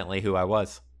knew instantly who I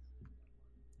was.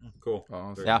 Cool.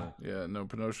 Awesome. Yeah. Yeah, no,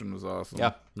 Panosian was awesome.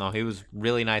 Yeah. No, he was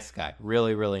really nice guy.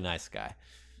 Really, really nice guy.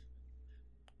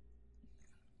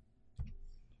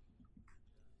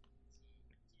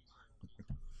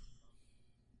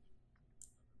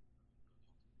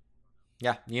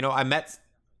 Yeah. I met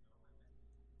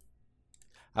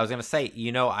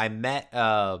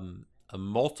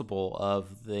multiple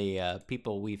of the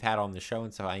people we've had on the show,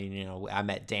 and so I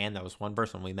met Dan. That was one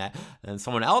person we met, and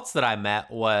someone else that I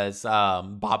met was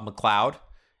Bob McLeod,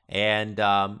 And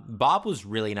Bob was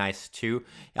really nice too.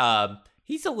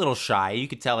 He's a little shy. You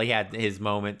could tell he had his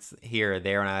moments here or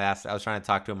there, and I was trying to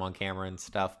talk to him on camera and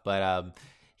stuff, but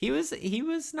he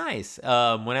was nice.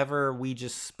 Whenever we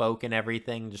just spoke and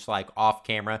everything, just like off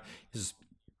camera, he was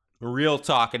real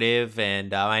talkative,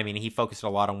 and I mean, he focused a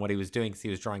lot on what he was doing because he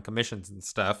was drawing commissions and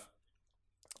stuff.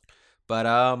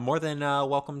 But more than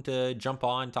welcome to jump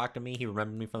on, talk to me. He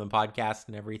remembered me from the podcast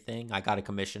and everything. I got a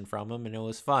commission from him, and it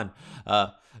was fun.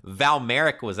 Val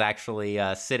Merrick was actually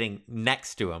sitting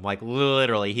next to him. Like,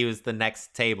 literally, he was the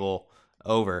next table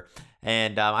over.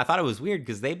 And I thought it was weird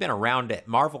because they've been around at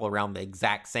Marvel around the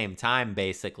exact same time,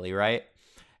 basically, right?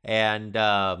 And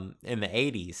in the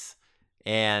 80s.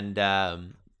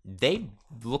 And they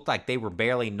looked like they were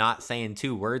barely not saying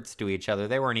two words to each other.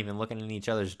 They weren't even looking in each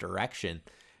other's direction.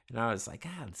 And I was like,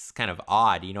 this is kind of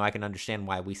odd. You know, I can understand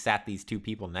why we sat these two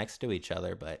people next to each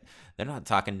other, but they're not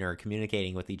talking or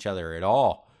communicating with each other at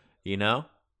all. You know?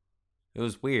 It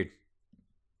was weird.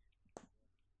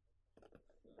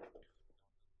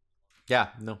 Yeah,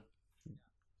 no.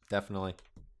 Definitely.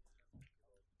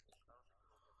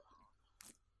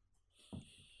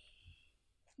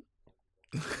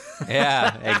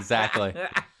 Yeah, exactly.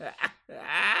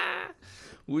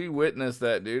 We witnessed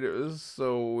that, dude. It was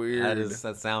so weird.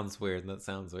 That sounds weird.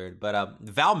 But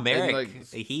Val Merrick, like,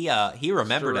 he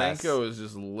remembered us. Steranko is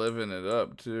just living it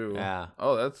up too. Yeah.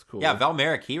 Oh, that's cool. Yeah, Val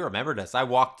Merrick, he remembered us. I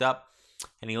walked up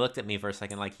and he looked at me for a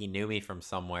second like he knew me from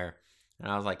somewhere. And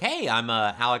I was like, hey, I'm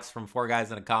Alex from Four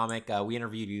Guys in a Comic. We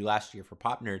interviewed you last year for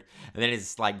Pop Nerd. And then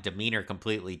his like demeanor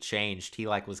completely changed. He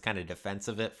like was kind of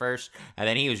defensive at first. And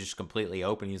then he was just completely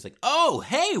open. He was like, oh,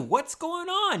 hey, what's going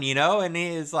on? You know? And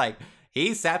he was like,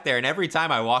 he sat there, and every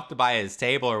time I walked by his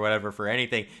table or whatever for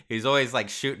anything, he was always like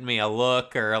shooting me a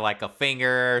look or like a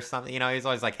finger or something. You know, he's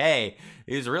always like, hey.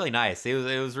 He was really nice.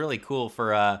 It was really cool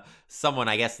for someone,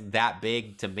 I guess, that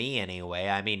big to me anyway.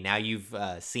 I mean, now you've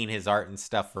seen his art and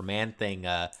stuff for Man-Thing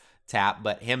Tap,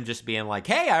 but him just being like,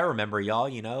 hey, I remember y'all,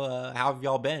 you know, how have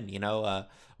y'all been? You know,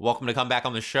 welcome to come back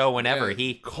on the show whenever.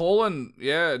 Yeah,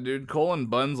 Colin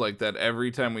buns like that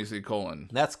every time we see Colin.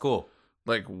 That's cool.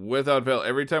 Like, without fail,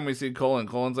 every time we see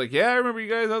Colin's like, yeah, I remember you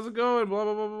guys, how's it going? Blah,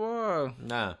 blah, blah, blah, blah.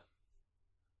 Nah.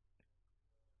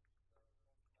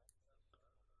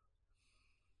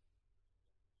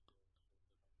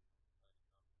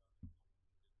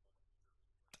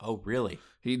 Oh, really?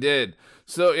 He did.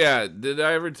 So, yeah, did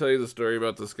I ever tell you the story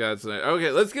about the Scots tonight? Okay,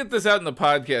 let's get this out in the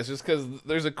podcast just because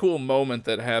there's a cool moment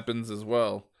that happens as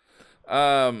well.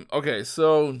 Okay,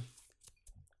 so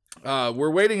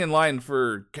we're waiting in line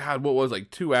for, God, what was it,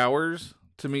 like 2 hours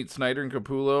to meet Snyder and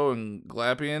Capullo and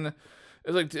Glapian.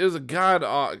 It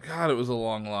was a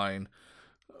long line.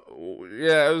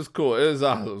 Yeah, it was cool. It was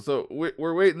awesome. So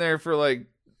we're waiting there for like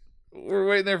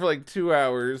 2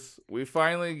 hours. We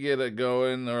finally get it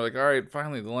going. We're like, all right,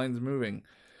 finally the line's moving.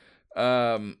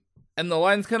 And the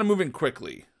line's kind of moving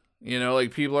quickly. You know,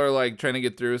 like people are like trying to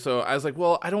get through. So I was like,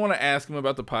 well, I don't want to ask him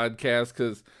about the podcast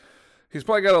because he's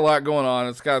probably got a lot going on.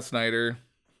 It's Scott Snyder,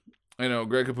 you know,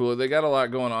 Greg Capullo. They got a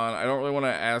lot going on. I don't really want to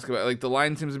ask about, like, the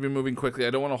line seems to be moving quickly. I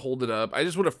don't want to hold it up. I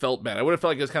just would have felt bad. I would have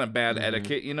felt like it was kind of bad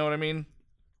etiquette. You know what I mean?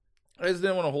 I just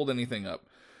didn't want to hold anything up.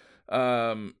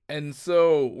 And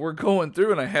so we're going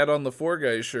through, and I had on the Four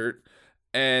Guys shirt,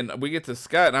 and we get to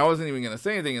Scott, and I wasn't even going to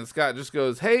say anything, and Scott just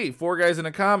goes, hey, Four Guys in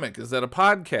a Comic, is that a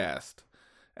podcast?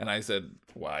 And I said,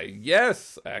 why,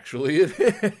 yes, actually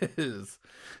it is.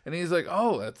 And he's like,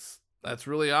 oh, that's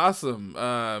really awesome.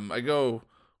 I go,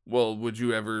 well, would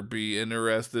you ever be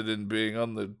interested in being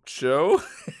on the show?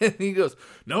 And he goes,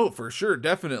 no, for sure,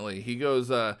 definitely. He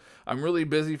goes, I'm really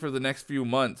busy for the next few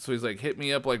months. So he's like, hit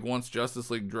me up like once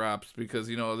Justice League drops because,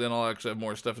 you know, then I'll actually have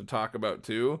more stuff to talk about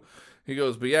too. He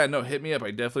goes, but yeah, no, hit me up.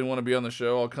 I definitely want to be on the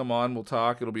show. I'll come on. We'll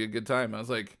talk. It'll be a good time. I was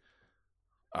like,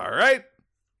 all right.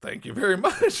 Thank you very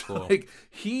much. Cool. Like,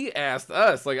 he asked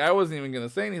us. Like, I wasn't even going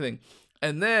to say anything.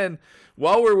 And then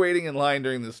while we're waiting in line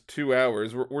during this 2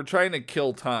 hours, we're trying to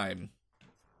kill time.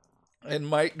 And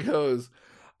Mike goes,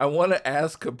 I want to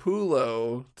ask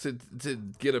Capullo to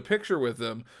get a picture with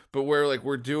him, but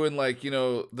we're doing like, you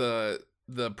know, the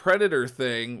Predator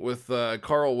thing with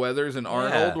Carl Weathers and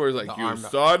Arnold, where he's like, you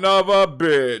son of a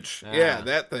bitch. Yeah,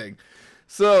 that thing.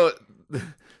 So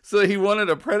he wanted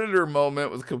a Predator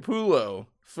moment with Capullo.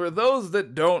 For those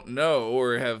that don't know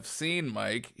or have seen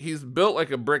Mike, he's built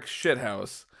like a brick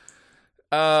shithouse.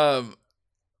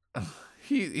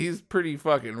 He's pretty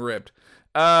fucking ripped.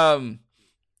 And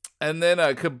then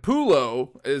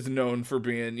Capullo is known for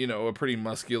being, you know, a pretty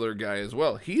muscular guy as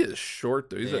well. He is short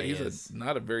though. He's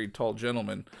not a very tall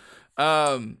gentleman.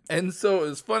 And so it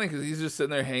was funny because he's just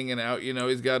sitting there hanging out. You know,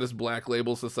 he's got his Black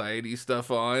Label Society stuff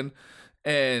on,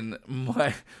 and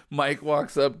Mike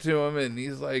walks up to him and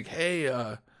he's like,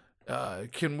 "Hey,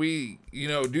 can we,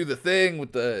 do the thing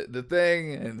with the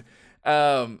thing?"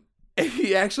 And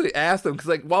he actually asked him because,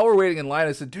 like, while we're waiting in line,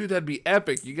 I said, "Dude, that'd be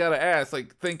epic. You gotta ask."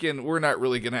 Like, thinking we're not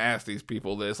really gonna ask these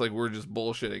people this. Like, we're just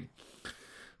bullshitting.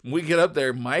 We get up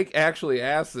there. Mike actually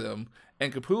asks him.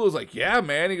 And Capullo's like, "Yeah,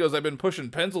 man." He goes, "I've been pushing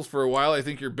pencils for a while. I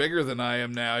think you're bigger than I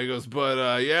am now." He goes,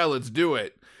 "But yeah, let's do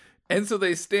it." And so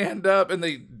they stand up and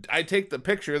I take the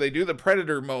picture. They do the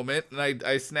Predator moment, and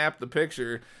I snap the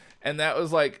picture. And that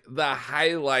was like the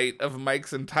highlight of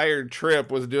Mike's entire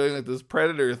trip, was doing like this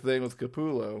Predator thing with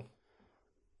Capullo.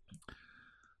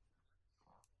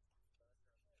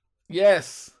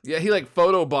 Yes. Yeah, he like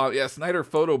photobombed. Yeah, Snyder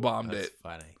photobombed it.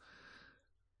 Funny.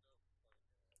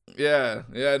 Yeah,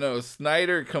 no,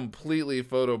 Snyder completely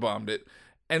photobombed it.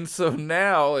 And so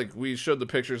now, like, we showed the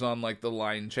pictures on, like, the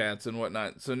line chats and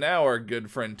whatnot. So now our good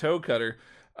friend Toe Cutter,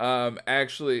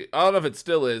 actually, I don't know if it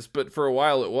still is, but for a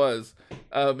while it was,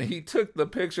 he took the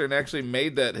picture and actually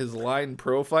made that his line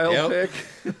profile pic.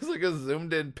 It was like a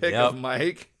zoomed in pic of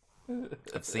Mike.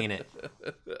 I've seen it.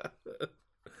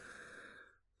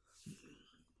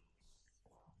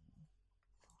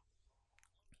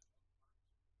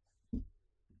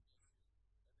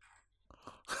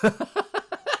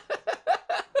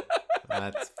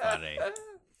 That's funny.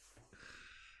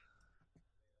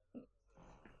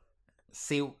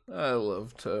 See, I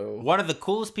love Toe. One of the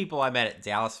coolest people I met at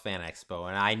Dallas Fan Expo,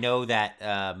 and I know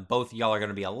that both of y'all are going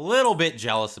to be a little bit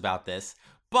jealous about this,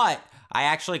 but I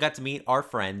actually got to meet our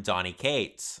friend Donnie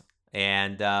Cates.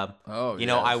 And, you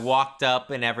know, I walked up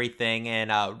and everything,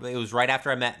 and it was right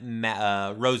after I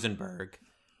met Rosenberg,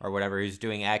 or whatever. He's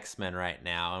doing X-Men right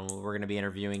now, and we're going to be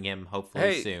interviewing him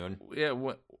hopefully soon. Yeah,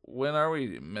 when are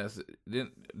we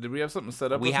did we have something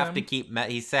set up we with have him? To keep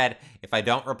he said if I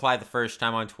don't reply the first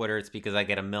time on Twitter, it's because I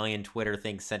get a million Twitter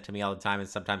things sent to me all the time, and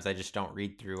sometimes I just don't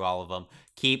read through all of them.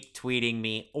 Keep tweeting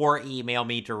me or email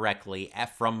me directly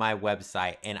from my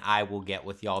website, and I will get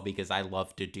with y'all because I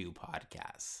love to do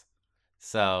podcasts.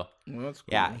 So that's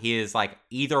cool. Yeah, he is like,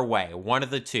 either way, one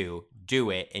of the two, do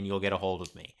it and you'll get a hold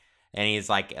of me. And he's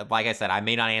like I said, I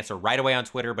may not answer right away on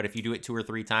Twitter, but if you do it 2 or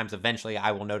 3 times, eventually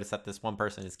I will notice that this one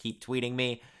person is keep tweeting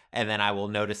me, and then I will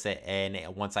notice it. And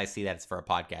once I see that it's for a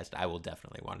podcast, I will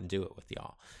definitely want to do it with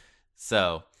y'all.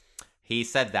 So he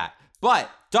said that. But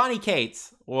Donnie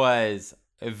Cates was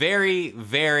very,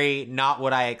 very not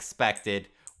what I expected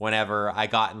whenever I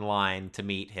got in line to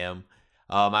meet him.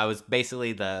 I was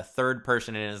basically the third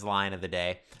person in his line of the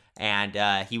day,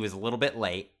 and he was a little bit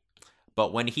late.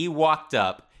 But when he walked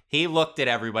up, he looked at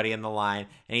everybody in the line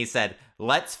and he said,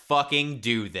 "Let's fucking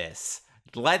do this.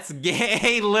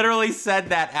 He literally said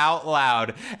that out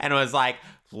loud and was like,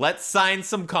 "Let's sign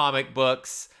some comic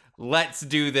books. Let's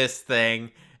do this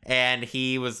thing." And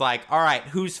he was like, "All right,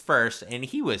 who's first?" And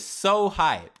he was so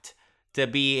hyped to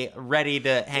be ready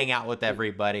to hang out with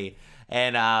everybody.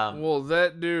 And well,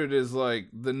 that dude is like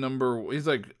he's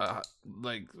like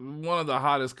one of the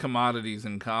hottest commodities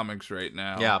in comics right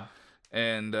now. Yeah.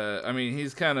 And, I mean,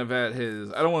 he's kind of at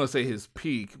his, I don't want to say his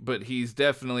peak, but he's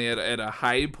definitely at a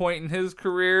high point in his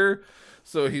career.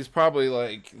 So he's probably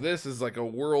like, this is like a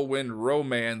whirlwind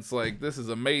romance. Like, this is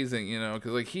amazing,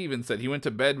 because like he even said he went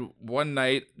to bed one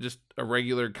night, just a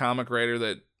regular comic writer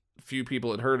that few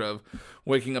people had heard of,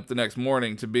 waking up the next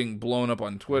morning to being blown up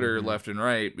on Twitter left and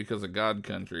right because of God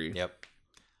Country. Yep.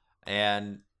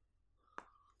 And...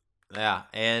 yeah,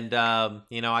 and,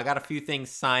 I got a few things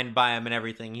signed by him and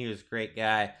everything. He was a great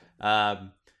guy.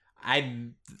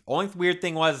 Only weird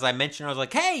thing was, I mentioned, I was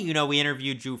like, "Hey, we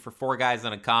interviewed you for 4 Guys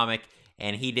on a Comic,"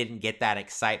 and he didn't get that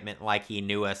excitement like he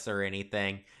knew us or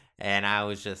anything. And I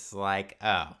was just like,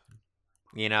 oh,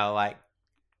 yeah,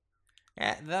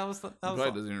 that was the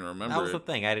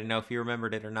thing. I didn't know if he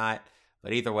remembered it or not.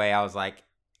 But either way, I was like,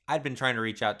 I'd been trying to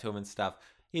reach out to him and stuff.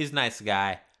 He's a nice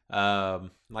guy.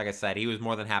 Like I said, he was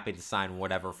more than happy to sign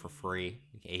whatever for free.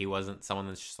 He wasn't someone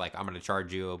that's just like, "I'm going to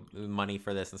charge you money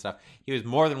for this" and stuff. He was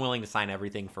more than willing to sign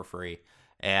everything for free.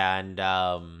 And,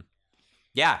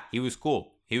 yeah, he was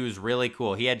cool. He was really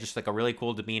cool. He had just like a really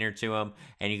cool demeanor to him,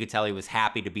 and you could tell he was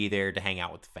happy to be there to hang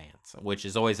out with the fans, which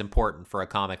is always important for a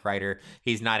comic writer.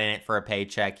 He's not in it for a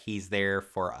paycheck. He's there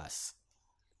for us.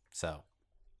 So.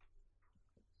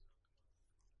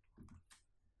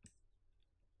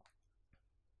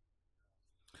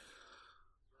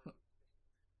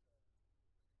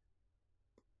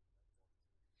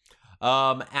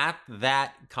 At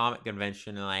that comic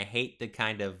convention, and I hate to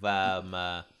kind of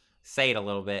say it a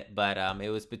little bit, but it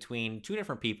was between 2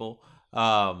 different people.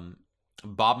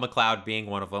 Bob McLeod being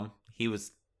one of them. He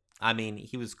was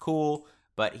cool,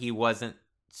 but he wasn't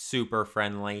super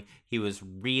friendly. He was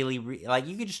really like,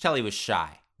 you could just tell he was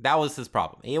shy. That was his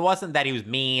problem. It wasn't that he was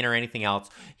mean or anything else.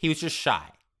 He was just shy.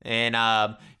 And,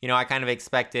 I kind of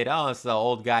expected, it's the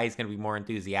old guy. He's going to be more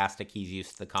enthusiastic. He's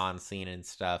used to the con scene and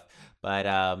stuff.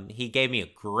 But he gave me a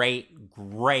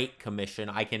great commission.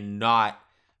 I cannot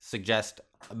suggest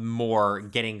more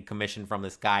getting commission from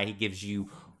this guy. He gives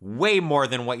you way more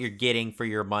than what you're getting for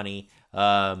your money.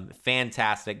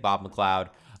 Fantastic, Bob McLeod.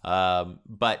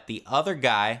 But the other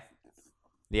guy,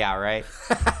 yeah, right?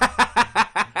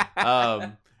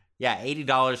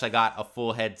 $80. I got a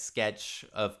full head sketch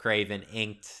of Kraven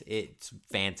inked. It's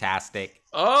fantastic.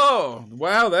 Oh,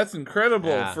 wow, that's incredible.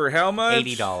 Yeah. For how much?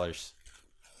 $80.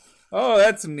 Oh,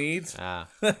 that's neat. Yeah.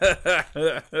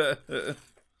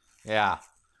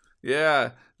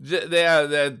 Yeah.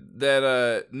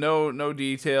 No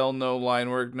detail, no line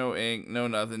work, no ink, no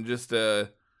nothing. Just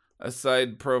a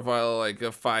side profile, like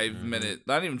a 5 minute,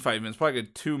 not even 5 minutes, probably like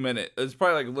a 2 minute. It's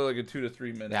probably like a 2 to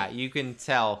 3 minute. Yeah, you can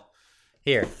tell.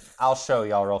 Here, I'll show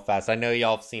y'all real fast. I know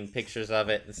y'all have seen pictures of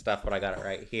it and stuff, but I got it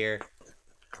right here.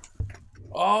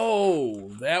 Oh,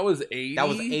 that was $80? That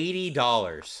was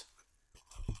 $80.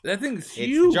 That thing's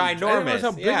huge. It's ginormous.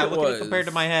 How big yeah, it look was. at it compared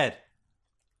to my head.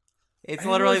 It's I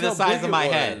didn't literally realize the how size big of it my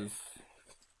was. head.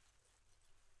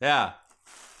 Yeah.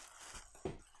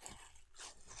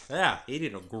 Yeah, he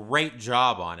did a great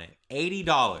job on it.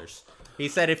 $80. He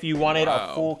said if you wanted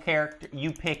a full character,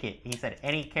 you pick it. He said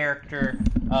any character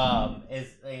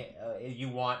you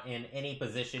want in any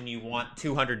position, you want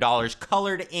 $200,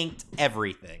 colored, inked,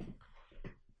 everything.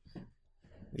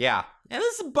 Yeah. And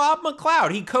this is Bob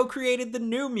McLeod. He co-created the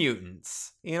New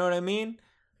Mutants. You know what I mean?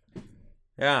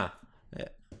 Yeah.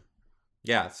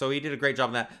 Yeah, so he did a great job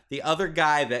on that. The other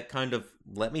guy that kind of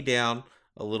let me down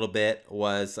a little bit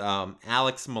was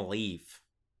Alex Maleev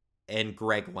and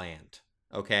Greg Land.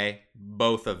 Okay?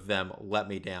 Both of them let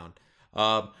me down.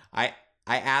 I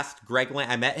asked Greg Land,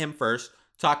 I met him first,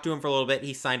 talked to him for a little bit.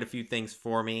 He signed a few things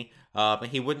for me, but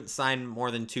he wouldn't sign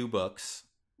more than 2 books.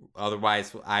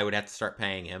 Otherwise, I would have to start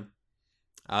paying him.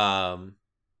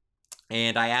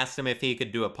 And I asked him if he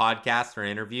could do a podcast or an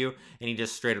interview, and he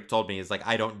just straight up told me, he's like,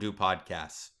 I don't do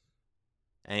podcasts.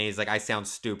 And he's like, I sound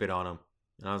stupid on them.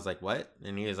 And I was like, what?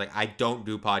 And he was like, I don't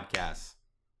do podcasts.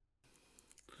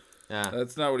 Yeah.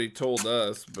 That's not what he told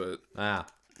us, but... Yeah.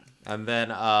 And then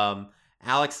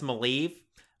Alex Maleev,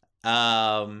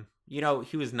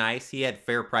 he was nice. He had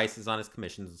fair prices on his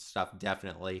commissions and stuff,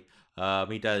 definitely.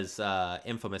 He does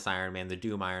Infamous Iron Man, the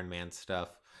Doom Iron Man stuff.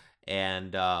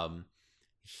 And and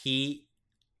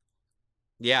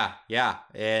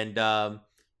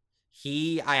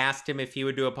I asked him if he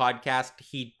would do a podcast.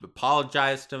 He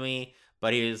apologized to me,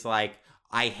 but he was like,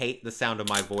 I hate the sound of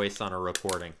my voice on a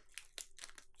recording.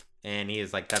 And he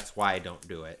was like, that's why I don't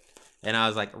do it. And I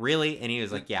was like, really? And he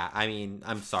was like, yeah, I mean,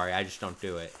 I'm sorry, I just don't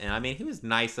do it. And I mean, he was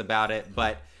nice about it,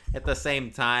 but at the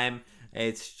same time,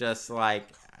 it's just like,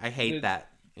 I hate that,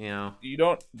 You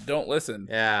don't listen.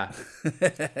 Yeah.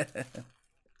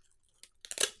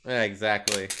 Yeah,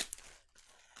 exactly.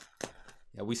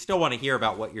 Yeah, we still want to hear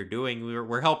about what you're doing.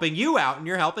 We're helping you out, and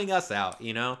you're helping us out,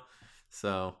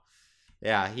 So,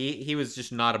 yeah, he was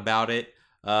just not about it.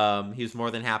 He was more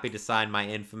than happy to sign my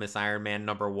Infamous Iron Man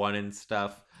 #1 and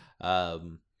stuff.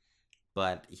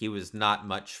 But he was not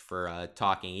much for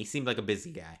talking. He seemed like a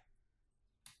busy guy.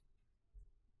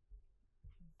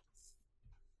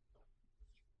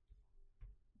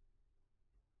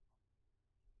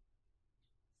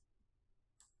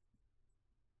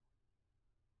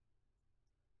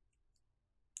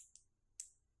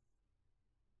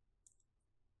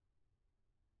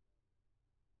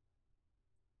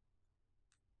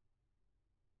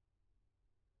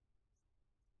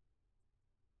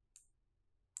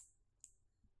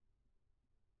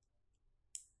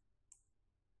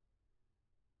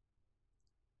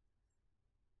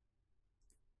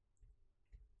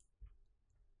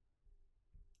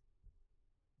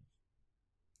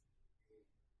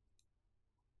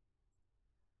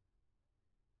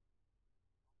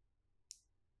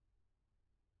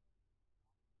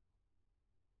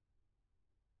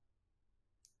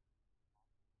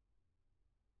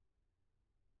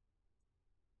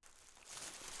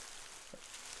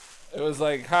 It was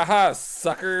like, haha,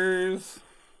 suckers.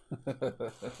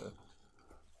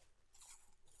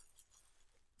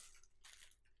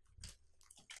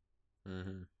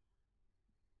 Mm-hmm.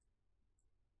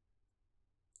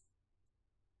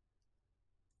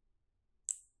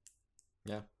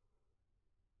 Yeah.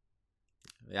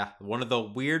 Yeah. One of the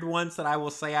weird ones that I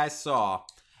will say I saw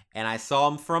and I saw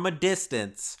him from a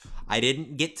distance. I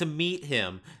didn't get to meet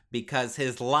him because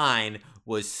his line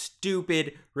was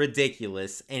stupid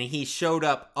ridiculous, and he showed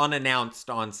up unannounced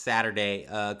on Saturday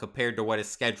compared to what his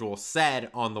schedule said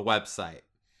on the website.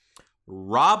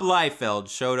 Rob Liefeld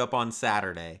showed up on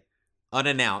Saturday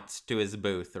unannounced to his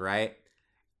booth, right?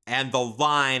 And the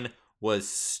line was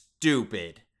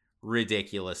stupid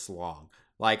ridiculous long.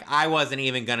 Like, I wasn't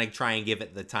even gonna try and give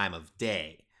it the time of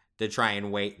day to try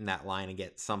and wait in that line and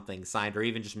get something signed or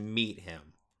even just meet him.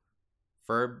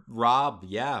 For Rob,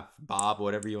 yeah, Bob,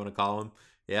 whatever you want to call him,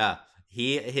 yeah,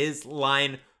 his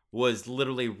line was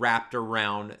literally wrapped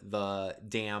around the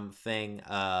damn thing,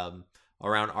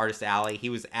 around Artist Alley. He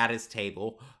was at his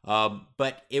table,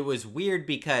 but it was weird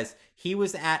because he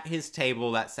was at his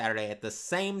table that Saturday at the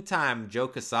same time Joe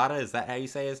Quesada, is that how you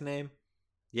say his name?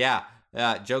 Yeah,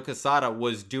 Joe Quesada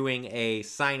was doing a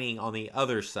signing on the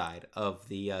other side of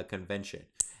the convention.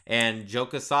 And Joe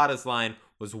Quesada's line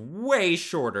was way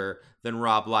shorter than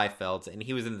Rob Liefeld's, and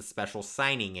he was in the special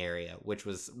signing area, which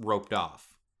was roped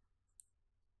off.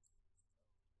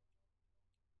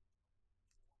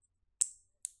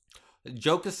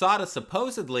 Joe Quesada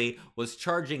supposedly was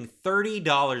charging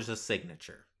 $30 a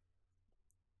signature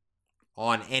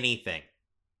on anything.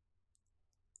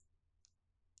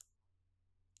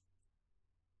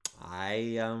 I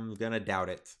am gonna doubt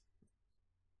it.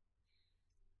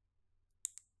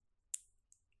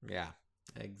 Yeah,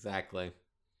 exactly.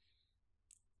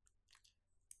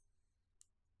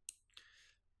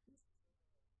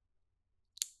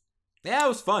 Yeah, it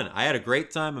was fun. I had a great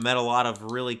time. I met a lot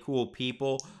of really cool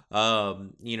people. All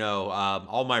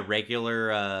my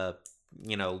regular,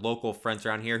 local friends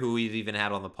around here who we've even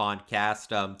had on the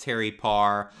podcast. Terry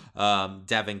Parr,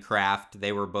 Devin Kraft,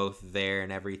 they were both there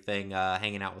and everything,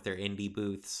 hanging out with their indie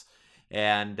booths.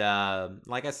 And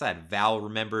like I said, Val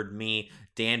remembered me.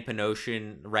 Dan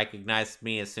Panosian recognized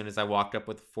me as soon as I walked up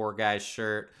with the Four Guys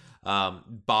shirt.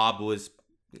 Bob was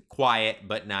quiet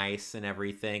but nice and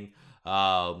everything.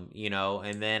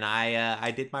 And then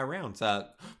I did my rounds.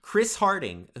 Chris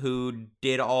Harding, who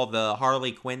did all the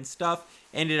Harley Quinn stuff,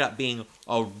 ended up being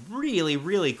a really,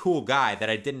 really cool guy that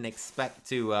I didn't expect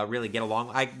to really get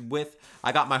along with.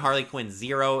 I got my Harley Quinn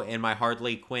 0 and my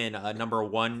Harley Quinn number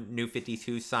 1 New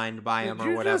 52 signed by him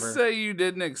or whatever. Did you just say you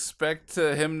didn't expect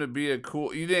him to be a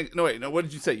cool... You didn't... No, wait, no, what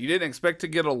did you say? You didn't expect to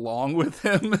get along with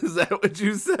him? Is that what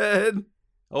you said?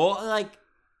 Well,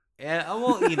 yeah,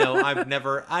 well, I've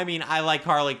never... I mean, I like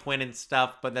Harley Quinn and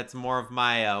stuff, but that's more of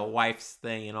my wife's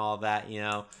thing and all that,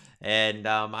 And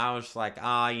I was like,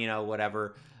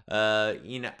 whatever.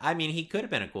 I mean, he could have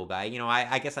been a cool guy.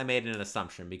 I guess I made an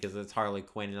assumption because it's Harley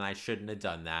Quinn and I shouldn't have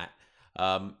done that.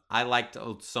 I liked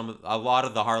a lot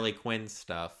of the Harley Quinn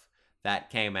stuff that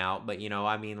came out, but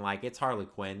it's Harley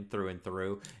Quinn through and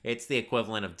through. It's the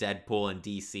equivalent of Deadpool in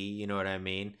DC, you know what I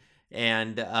mean?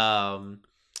 And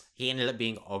he ended up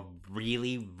being a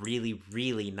really, really,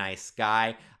 really nice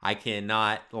guy. I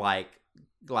cannot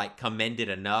commend it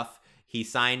enough. He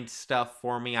signed stuff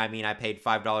for me. I mean, I paid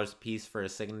 $5 a piece for a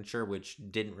signature, which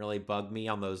didn't really bug me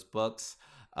on those books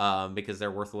because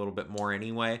they're worth a little bit more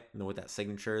anyway. And with that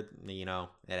signature,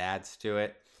 it adds to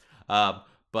it.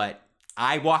 But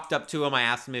I walked up to him. I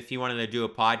asked him if he wanted to do a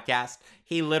podcast.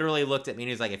 He literally looked at me and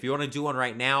he was like, if you want to do one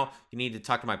right now, you need to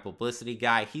talk to my publicity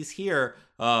guy. He's here.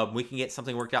 We can get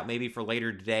something worked out maybe for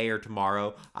later today or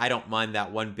tomorrow. I don't mind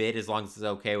that one bit as long as it's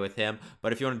okay with him.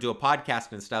 But if you want to do a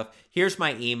podcast and stuff, here's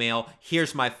my email.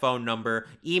 Here's my phone number.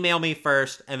 Email me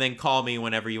first and then call me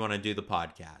whenever you want to do the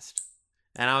podcast.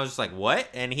 And I was just like, what?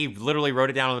 And he literally wrote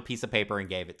it down on a piece of paper and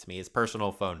gave it to me, his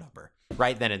personal phone number,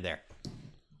 right then and there.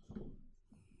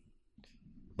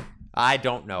 I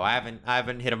don't know. I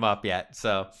haven't hit him up yet.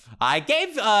 So we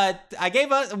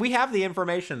have the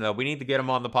information though. We need to get him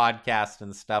on the podcast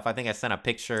and stuff. I think I sent a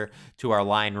picture to our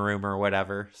line room or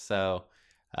whatever. So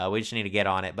we just need to get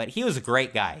on it. But he was a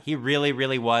great guy. He really,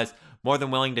 really was more than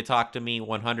willing to talk to me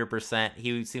 100%.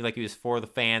 He seemed like he was for the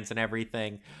fans and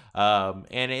everything. And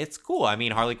it's cool. I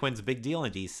mean, Harley Quinn's a big deal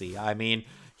in DC. I mean,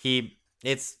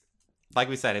 it's like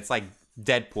we said, it's like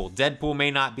Deadpool. Deadpool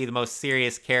may not be the most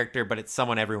serious character, but it's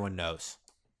someone everyone knows.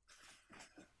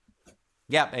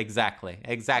 Yep, exactly.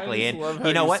 I just love how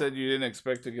you know what? Said you didn't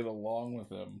expect to get along with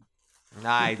him.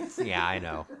 I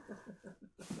know.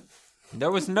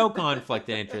 There was no conflict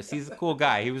of interest. He's a cool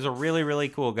guy. He was a really, really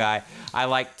cool guy. I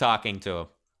liked talking to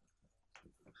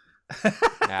him.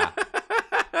 Yeah.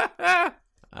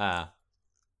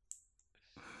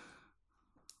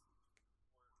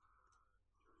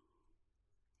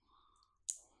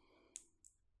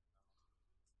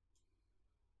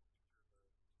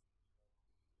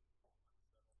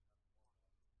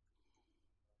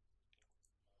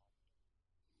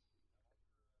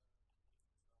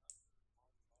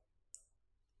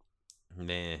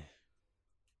 Meh.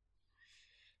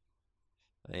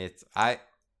 It's I.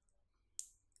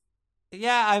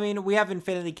 Yeah, I mean, we have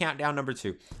Infinity Countdown number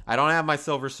 2. I don't have my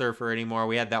Silver Surfer anymore.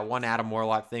 We had that one Adam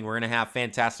Warlock thing. We're going to have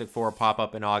Fantastic Four pop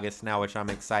up in August now, which I'm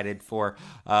excited for.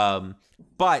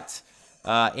 But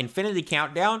Infinity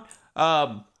Countdown,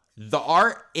 the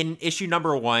art in issue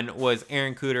number 1 was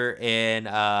Aaron Kuder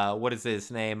and, what is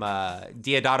his name?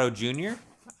 Diodato Jr.,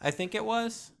 I think it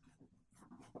was.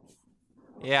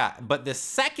 Yeah, but the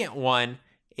second one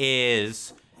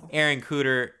is Aaron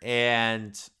Kuder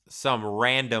and some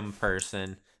random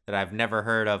person that I've never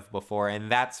heard of before,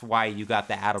 and that's why you got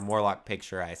the Adam Warlock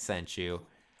picture I sent you.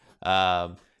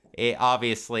 It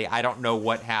obviously, I don't know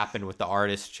what happened with the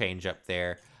artist change up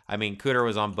there. I mean, Kuder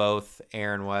was on both.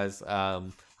 Aaron was.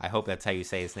 I hope that's how you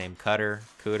say his name.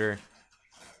 Kuder.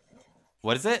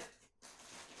 What is it?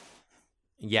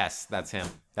 Yes, that's him.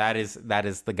 That is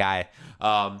the guy.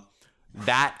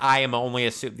 That I am only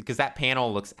assuming because that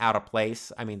panel looks out of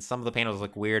place. I mean, some of the panels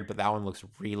look weird, but that one looks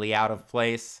really out of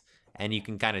place. And you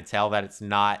can kind of tell that it's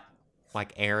not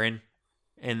like Aaron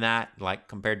in that, like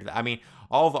compared to that. I mean,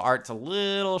 all the art's a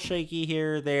little shaky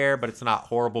here or there, but it's not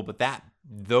horrible. But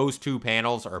those 2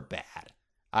 panels are bad.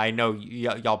 I know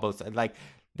y'all both said, like,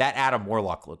 that Adam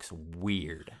Warlock looks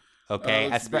weird.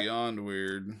 Okay, it's beyond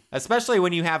weird. Especially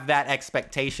when you have that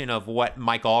expectation of what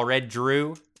Mike Allred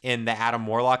drew in the Adam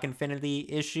Warlock Infinity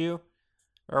issue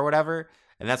or whatever,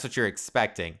 and that's what you're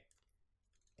expecting.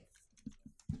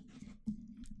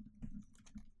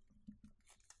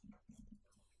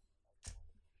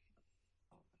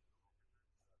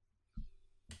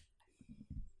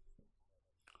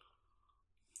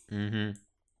 Mm-hmm.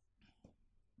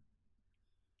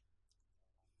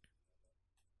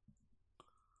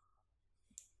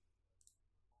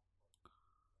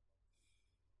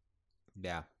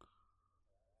 Yeah.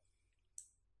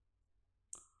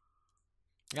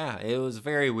 Yeah, it was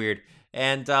very weird.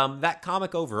 And that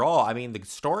comic overall, I mean, the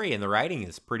story and the writing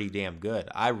is pretty damn good.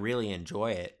 I really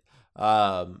enjoy it.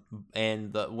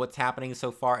 And what's happening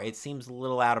so far, it seems a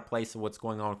little out of place of what's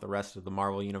going on with the rest of the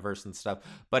Marvel Universe and stuff.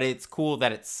 But it's cool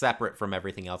that it's separate from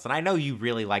everything else. And I know you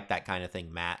really like that kind of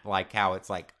thing, Matt. Like how it's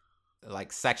like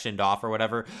sectioned off or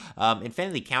whatever.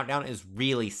 Infinity Countdown is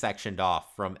really sectioned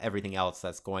off from everything else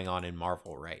that's going on in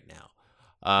Marvel right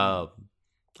now.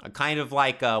 Kind of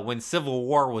like when Civil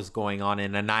War was going on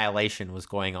and Annihilation was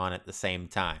going on at the same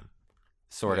time,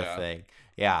 sort of thing.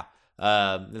 Yeah.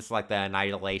 This is like the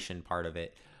Annihilation part of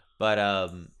it.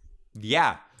 But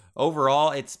yeah,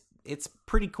 overall, it's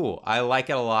pretty cool. I like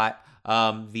it a lot.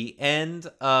 The end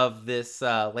of this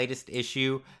latest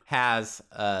issue has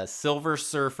Silver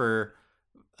Surfer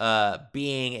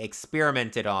being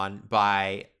experimented on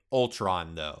by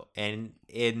Ultron, though. And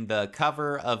in the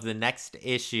cover of the next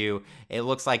issue, it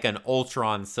looks like an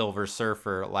Ultron Silver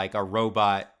Surfer, like a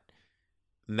robot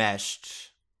meshed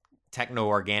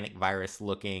techno-organic virus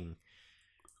looking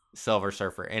Silver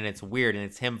Surfer. And it's weird, and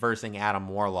it's him versus Adam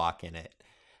Warlock in it.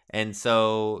 And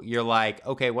so you're like,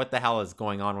 okay, what the hell is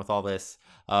going on with all this?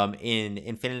 In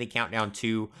Infinity Countdown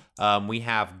 2, we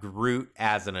have Groot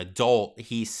as an adult.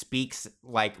 He speaks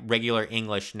like regular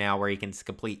English now where he can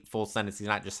complete full sentences. He's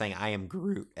not just saying, I am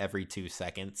Groot every 2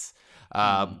 seconds.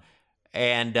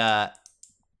 And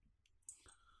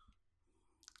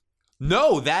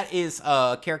no, that is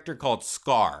a character called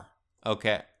Scar.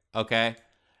 Okay.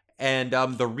 And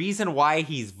the reason why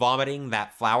he's vomiting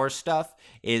that flower stuff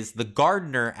is the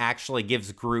gardener actually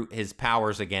gives Groot his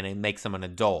powers again and makes him an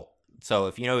adult. So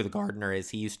if you know who the gardener is,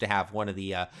 he used to have one of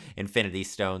the Infinity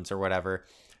Stones or whatever.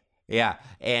 Yeah,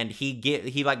 and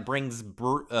he like brings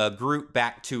Groot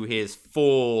back to his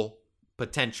full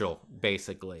potential,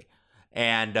 basically.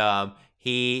 And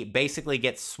he basically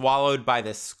gets swallowed by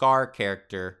this Scar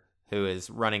character who is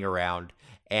running around.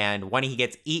 And when he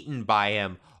gets eaten by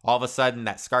him, all of a sudden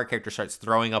that Scar character starts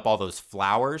throwing up all those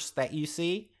flowers that you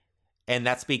see. And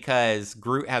that's because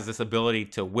Groot has this ability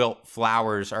to wilt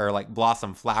flowers or like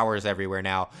blossom flowers everywhere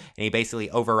now. And he basically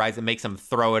overrides and makes them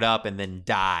throw it up and then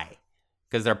die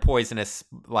because they're poisonous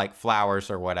like flowers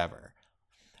or whatever.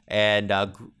 And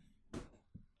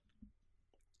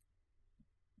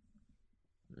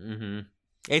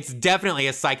it's definitely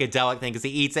a psychedelic thing because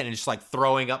he eats it and it's just like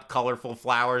throwing up colorful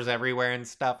flowers everywhere and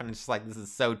stuff. And it's just like, this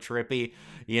is so trippy,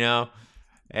 you know?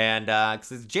 And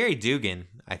because it's Jerry Dugan,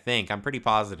 I think. I'm pretty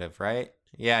positive, right?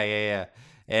 Yeah.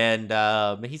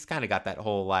 And he's kind of got that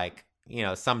whole, like, you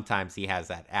know, sometimes he has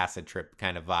that acid trip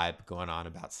kind of vibe going on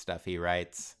about stuff he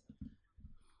writes.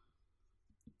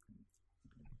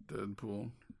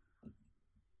 Deadpool.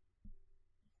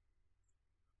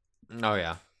 Oh,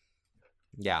 yeah.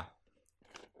 Yeah.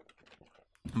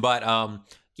 But,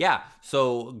 Yeah,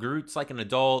 so Groot's like an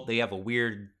adult. They have a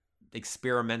weird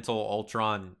experimental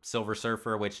Ultron Silver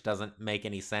Surfer, which doesn't make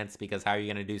any sense because how are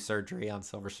you going to do surgery on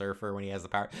Silver Surfer when he has the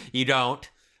power? You don't.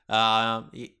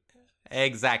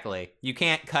 Exactly. You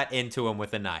can't cut into him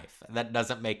with a knife. That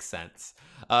doesn't make sense.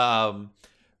 So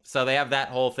they have that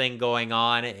whole thing going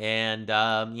on, and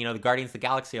the Guardians of the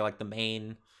Galaxy are like the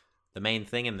main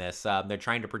thing in this. They're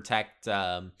trying to protect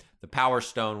the Power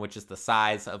Stone, which is the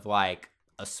size of like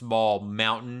a small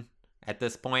mountain at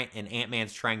this point, and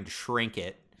Ant-Man's trying to shrink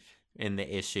it in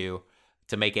the issue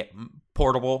to make it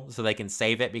portable so they can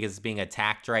save it because it's being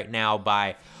attacked right now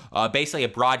by basically a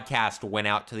broadcast went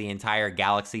out to the entire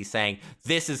galaxy saying,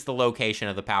 this is the location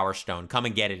of the Power Stone. Come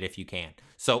and get it if you can.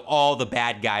 So all the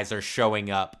bad guys are showing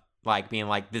up, like being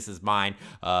like, this is mine.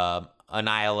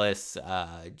 Annihilus,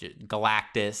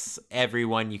 Galactus,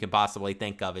 everyone you can possibly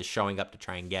think of is showing up to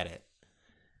try and get it.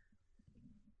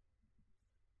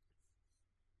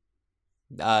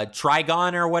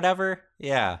 Trigon or whatever?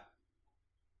 Yeah.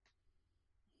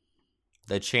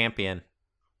 The champion.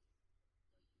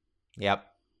 Yep.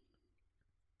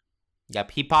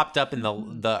 He popped up in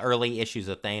the early issues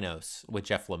of Thanos with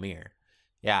Jeff Lemire.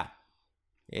 Yeah.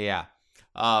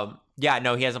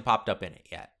 No, he hasn't popped up in it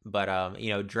yet. But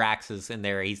Drax is in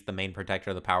there. He's the main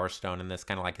protector of the Power Stone in this,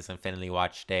 kind of like his Infinity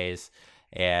Watch days.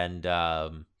 And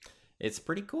it's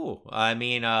pretty cool. I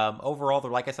mean, overall,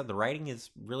 like I said, the writing is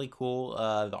really cool.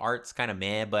 The art's kind of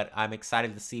meh, but I'm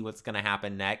excited to see what's going to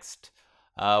happen next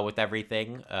with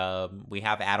everything. We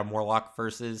have Adam Warlock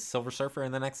versus Silver Surfer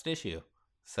in the next issue.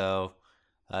 So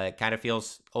it kind of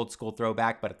feels old school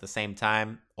throwback, but at the same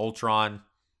time, Ultron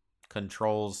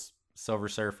controls Silver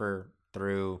Surfer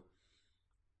through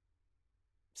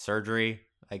surgery,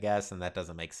 I guess, and that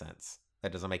doesn't make sense.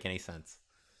 That doesn't make any sense.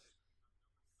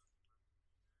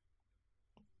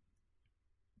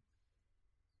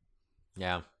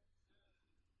 Yeah.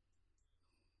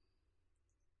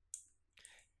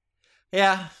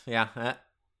 Yeah.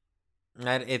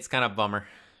 It's kind of a bummer.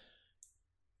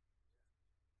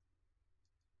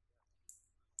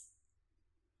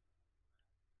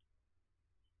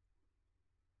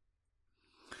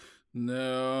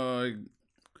 No,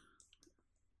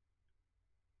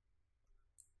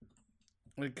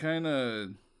 I kind of,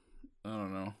 I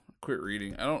don't know, quit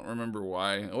reading. I don't remember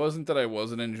why. It wasn't that I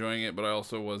wasn't enjoying it, but I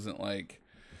also wasn't like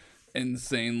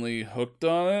insanely hooked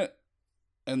on it.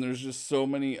 And there's just so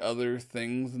many other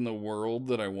things in the world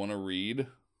that I want to read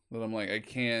that I'm like, I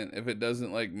can't, if it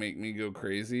doesn't like make me go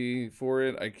crazy for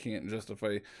it, I can't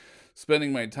justify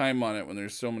spending my time on it when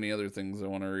there's so many other things I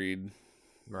want to read.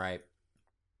 Right.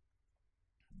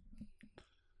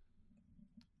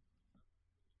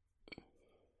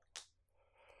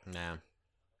 Nah.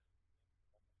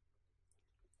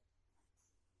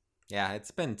 Yeah,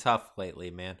 it's been tough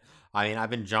lately, man. I mean, I've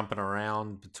been jumping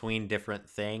around between different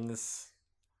things.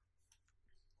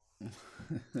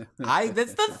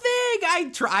 That's the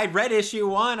thing. I read issue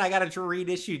 1. I got to read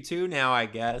issue 2 now, I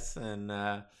guess, and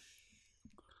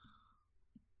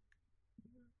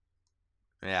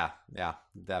yeah,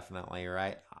 definitely,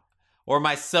 right. Or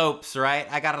my soaps, right?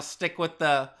 I got to stick with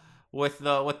the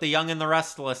Young and the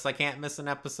Restless. I can't miss an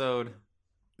episode.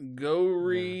 Go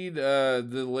read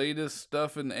the latest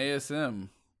stuff in ASM,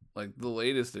 like the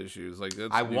latest issues. Like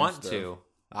that's I want stuff. to.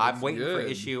 I'm waiting for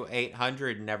issue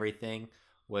 800 and everything.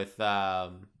 With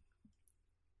I've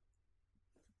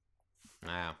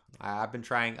been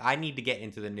trying. I need to get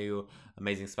into the new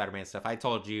Amazing Spider-Man stuff. I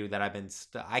told you that I've been.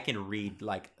 I can read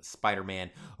like Spider-Man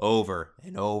over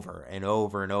and over and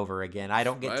over and over again. I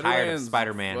don't get tired of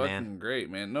Spider-Man, man. Great,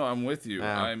 man. No, I'm with you.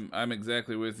 I'm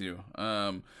exactly with you.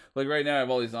 Like right now, I have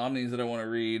all these Omnis that I want to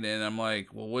read, and I'm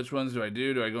like, well, which ones do I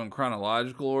do? Do I go in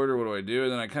chronological order? What do I do?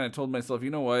 And then I kind of told myself, you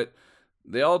know what?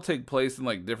 They all take place in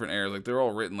like different eras. Like they're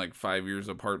all written like 5 years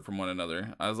apart from one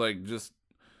another. I was like, just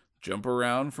jump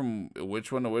around from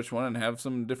which one to which one and have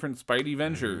some different Spidey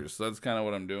ventures. Mm-hmm. That's kind of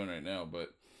what I'm doing right now.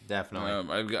 But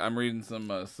definitely, I'm reading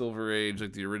some Silver Age,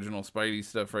 like the original Spidey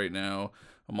stuff right now.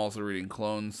 I'm also reading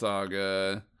Clone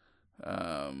Saga.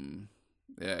 Clone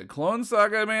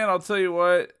Saga, man. I'll tell you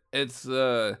what, it's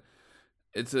a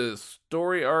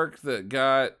story arc that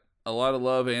got a lot of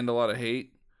love and a lot of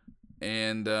hate.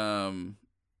 And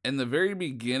in the very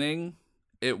beginning,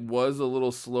 it was a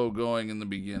little slow going in the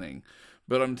beginning.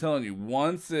 But I'm telling you,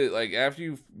 once it, like, after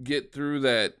you get through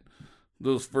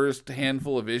those first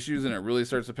handful of issues and it really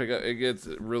starts to pick up, it gets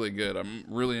really good. I'm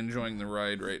really enjoying the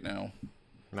ride right now.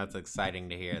 That's exciting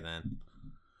to hear then.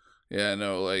 Yeah,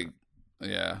 no, like,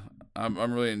 yeah,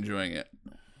 I'm really enjoying it.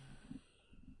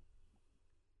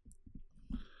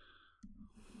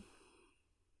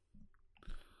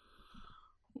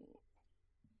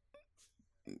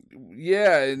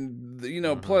 yeah,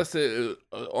 and plus it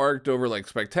arced over like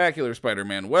Spectacular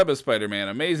Spider-Man, Web of Spider-Man,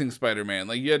 Amazing Spider-Man.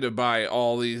 Like you had to buy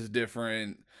all these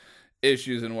different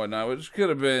issues and whatnot, which could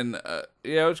have been,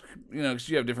 which because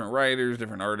you have different writers,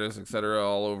 different artists, etc.,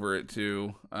 all over it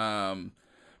too.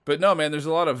 But no, man, there's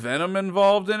a lot of Venom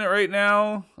involved in it right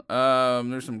now.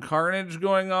 There's some Carnage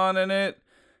going on in it.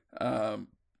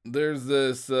 There's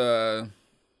this, I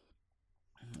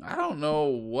don't know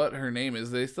what her name is.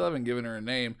 They still haven't given her a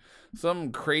name.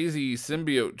 Some crazy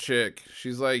symbiote chick.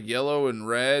 She's like yellow and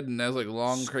red and has like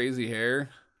long crazy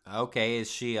hair. Okay, is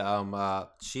she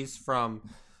she's from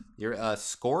your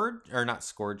Scourge or not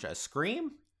Scourge,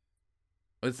 Scream?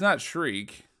 It's not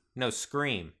Shriek. No,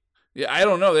 Scream. Yeah, I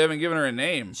don't know. They haven't given her a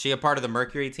name. Is she a part of the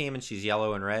Mercury team and she's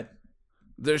yellow and red?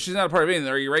 She's not a part of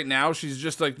anything. Right now, she's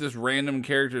just like this random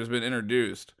character has been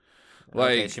introduced.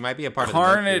 Like okay, she might be a part of the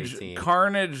Mercury team.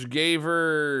 Carnage gave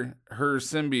her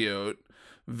symbiote.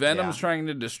 Venom's trying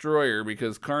to destroy her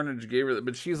because Carnage gave her that.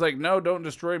 But she's like, no, don't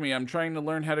destroy me. I'm trying to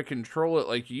learn how to control it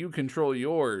like you control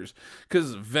yours.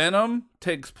 Because Venom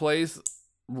takes place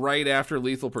right after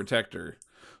Lethal Protector.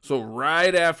 So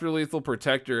right after Lethal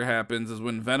Protector happens is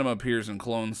when Venom appears in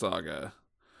Clone Saga.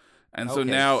 And so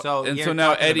now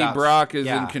Eddie Brock is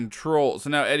in control. So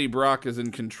now Eddie Brock is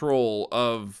in control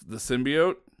of the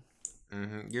symbiote.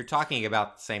 Mm-hmm. You're talking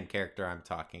about the same character I'm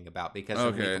talking about because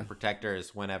the Lethal Protector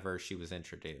is whenever she was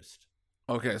introduced.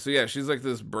 Okay, so yeah, she's like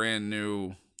this brand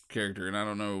new character, and I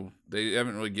don't know. They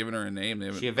haven't really given her a name.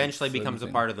 She eventually becomes a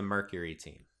part of the Mercury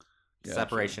team. Gotcha.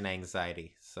 Separation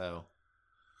anxiety. So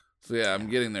yeah, I'm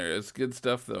getting there. It's good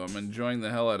stuff though. I'm enjoying the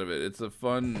hell out of it. It's a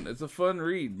fun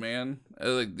read, man.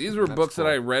 Like these were books that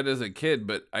I read as a kid,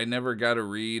 but I never got to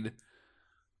read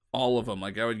all of them.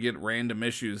 Like I would get random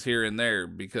issues here and there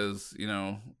because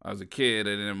I was a kid.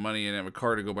 I didn't have money. I didn't have a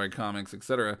car to go buy comics,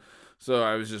 etc. So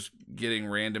I was just getting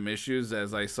random issues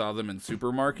as I saw them in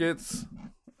supermarkets,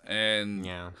 and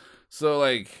so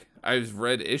like I've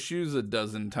read issues a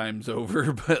dozen times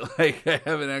over, but like I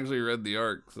haven't actually read the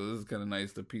arc. So this is kind of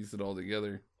nice to piece it all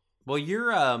together. Well,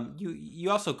 you're you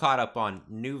also caught up on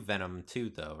New Venom too,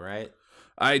 though, right?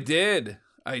 I did.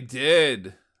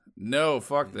 No,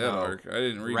 fuck that arc. I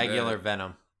didn't read regular that.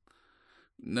 Venom.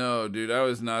 No, dude, I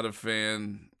was not a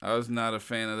fan. I was not a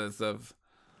fan of that stuff.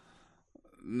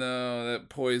 No, that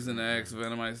Poison X,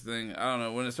 Venomized thing. I don't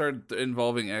know. When it started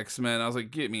involving X-Men, I was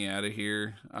like, get me out of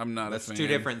here. I'm not a fan. That's two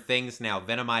different things now.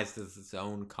 Venomized is its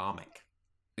own comic.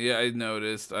 Yeah, I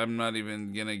noticed. I'm not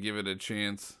even going to give it a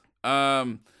chance.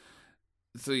 So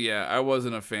yeah, I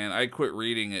wasn't a fan. I quit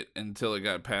reading it until it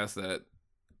got past that.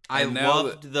 I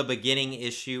loved the beginning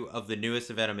issue of the newest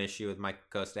Venom issue with Mike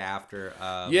Costa after.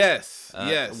 Yes.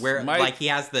 Where like he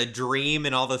has the dream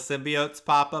and all the symbiotes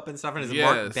pop up and stuff, and it's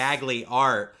Mark Bagley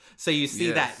art. So you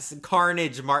see that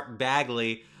Carnage Mark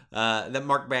Bagley, that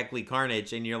Mark Bagley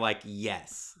Carnage, and you're like,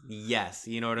 yes,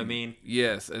 you know what I mean?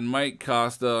 Yes, and Mike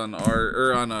Costa on art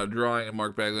or on a drawing of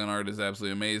Mark Bagley on art is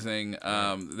absolutely amazing.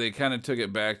 They kind of took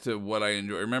it back to what I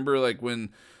enjoy. Remember, like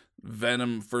when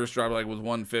Venom first dropped, like was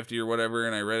 150 or whatever,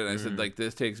 and I read it and I said, like,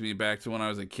 this takes me back to when I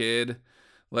was a kid.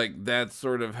 Like that's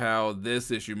sort of how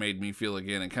this issue made me feel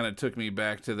again. It kind of took me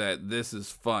back to that. This is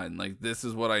fun. Like this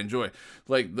is what I enjoy.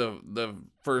 Like the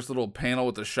first little panel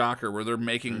with the Shocker where they're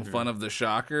making fun of the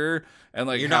Shocker and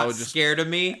like you're how not scared of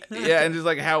me. Yeah, and just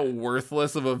like how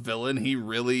worthless of a villain he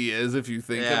really is if you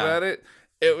think about it.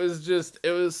 It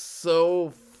was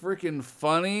so freaking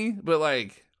funny, but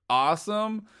like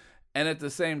awesome. And at the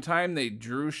same time, they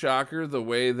drew Shocker the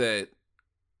way that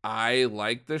I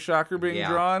like the Shocker being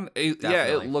drawn. It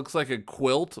looks like a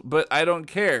quilt, but I don't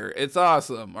care. It's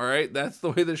awesome, all right? That's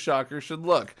the way the Shocker should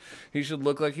look. He should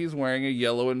look like he's wearing a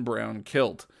yellow and brown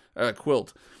quilt. Yeah.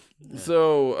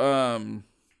 So,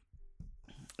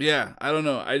 I don't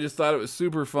know. I just thought it was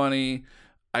super funny.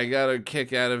 I got a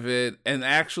kick out of it. And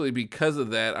actually, because of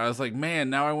that, I was like, man,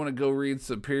 now I want to go read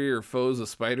Superior Foes of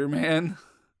Spider-Man.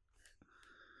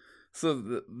 So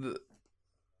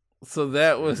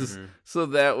that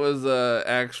was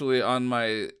actually on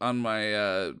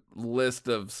my list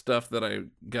of stuff that I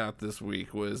got this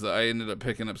week. Was I ended up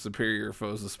picking up Superior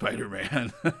Foes of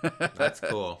Spider-Man. That's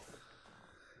cool.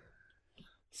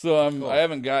 So I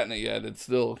haven't gotten it yet. It's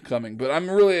still coming, but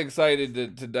I'm really excited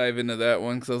to dive into that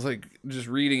one because I was like, just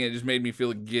reading it just made me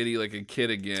feel giddy like a kid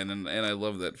again, and I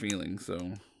love that feeling.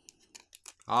 So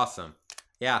awesome.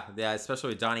 Yeah, especially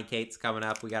with Donny Cates coming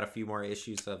up. We got a few more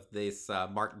issues of this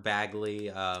Mark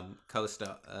Bagley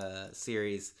Costa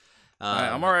series.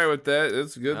 I'm all right with that.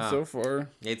 It's good so far.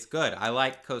 It's good. I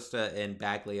like Costa and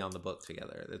Bagley on the book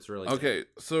together. It's really good. Okay,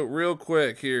 so real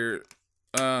quick here.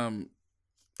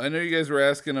 I know you guys were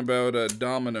asking about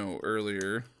Domino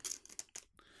earlier.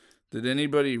 Did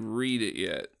anybody read it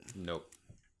yet? Nope.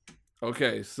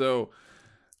 Okay, so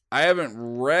I haven't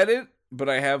read it, but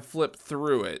I have flipped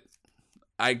through it.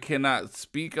 I cannot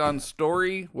speak on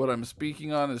story. What I'm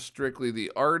speaking on is strictly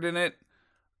the art in it,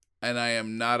 and I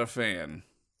am not a fan.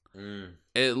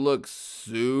 It looks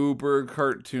super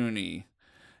cartoony,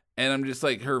 and I'm just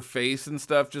like, her face and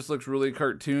stuff just looks really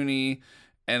cartoony,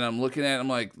 and I'm looking at it, I'm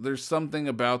like, there's something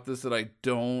about this that I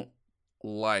don't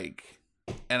like,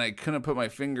 and I couldn't put my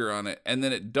finger on it, and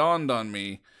then it dawned on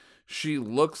me, she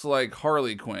looks like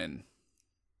Harley Quinn.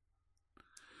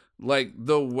 Like,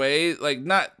 the way, like,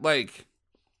 not, like,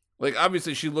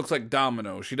 obviously she looks like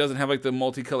Domino. She doesn't have, like, the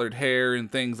multicolored hair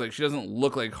and things. Like, she doesn't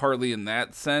look like Harley in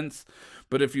that sense.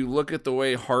 But if you look at the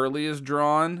way Harley is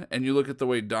drawn and you look at the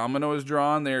way Domino is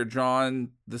drawn, they're drawn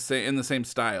in the same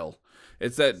style.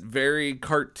 It's that very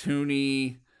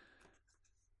cartoony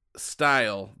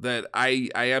style that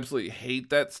I absolutely hate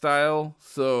that style.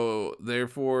 So,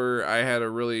 therefore, I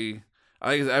haven't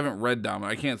read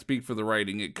Domino. I can't speak for the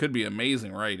writing. It could be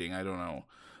amazing writing. I don't know.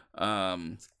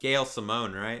 It's Gail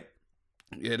Simone, right?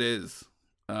 It is.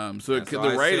 The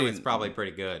I writing is probably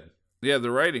pretty good. Yeah,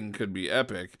 the writing could be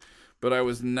epic, but I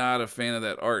was not a fan of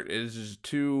that art. It is just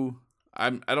too. I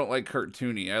don't like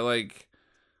cartoony.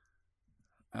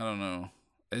 I don't know.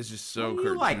 It's just so cartoony.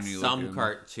 You like some looking.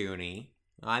 cartoony.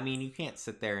 I mean, you can't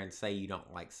sit there and say you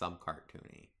don't like some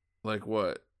cartoony. Like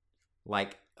what?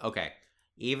 Like, okay,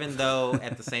 even though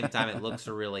at the same time it looks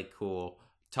really cool,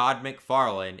 Todd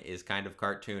McFarlane is kind of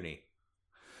cartoony.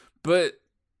 But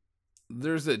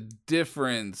there's a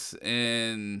difference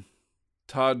in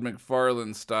Todd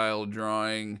McFarlane style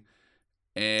drawing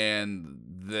and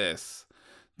this.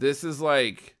 This is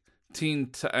like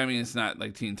it's not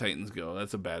like Teen Titans Go.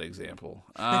 That's a bad example.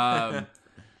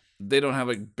 They don't have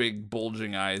like big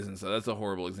bulging eyes and stuff. That's a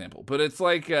horrible example. But it's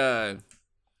like, I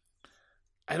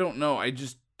don't know. I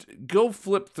just go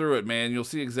flip through it, man. You'll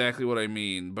see exactly what I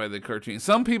mean by the cartoon.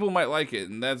 Some people might like it,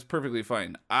 and that's perfectly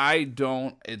fine. I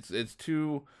don't. It's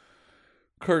too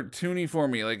cartoony for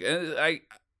me. Like, I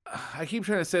keep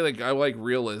trying to say like I like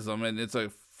realism, and it's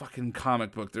a fucking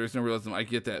comic book. There's no realism. I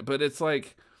get that, but it's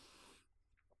like,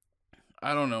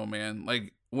 I don't know, man.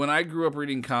 Like when I grew up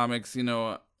reading comics, you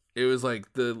know, it was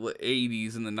like the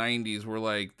 80s and the 90s were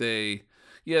like they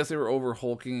were over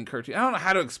hulking and cartoon. I don't know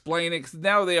how to explain it because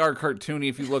now they are cartoony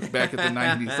if you look back at the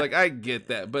 90s. Like, I get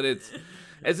that, but it's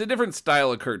a different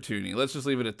style of cartoony. Let's just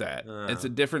leave it at that. It's a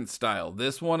different style.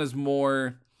 This one is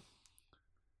more.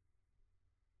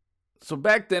 So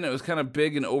back then it was kind of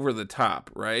big and over the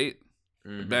top, right?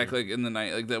 Mm-hmm. Back like in the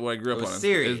night, like that what I grew up on.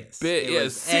 Serious. It was big. It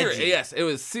was serious. Yes, it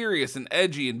was serious and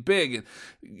edgy and big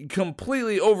and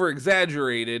completely over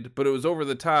exaggerated, but it was over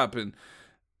the top. And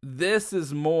this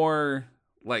is more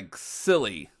like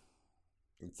silly.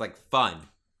 It's like fun.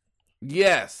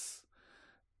 Yes,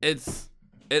 it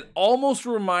almost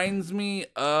reminds me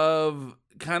of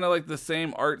kind of like the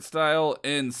same art style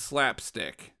in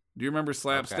Slapstick. Do you remember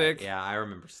Slapstick? Okay. Yeah, I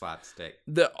remember Slapstick.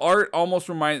 The art almost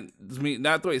reminds me,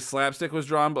 not the way Slapstick was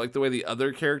drawn, but like the way the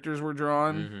other characters were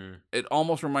drawn. Mm-hmm. It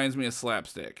almost reminds me of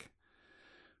Slapstick.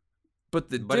 But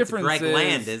difference it's Greg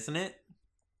Land, isn't it?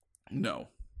 No.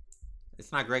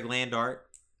 It's not Greg Land art?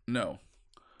 No.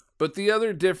 But the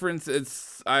other difference,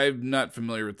 I'm not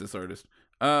familiar with this artist.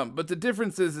 But the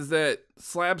difference is that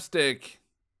Slapstick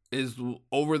is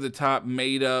over the top,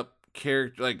 made up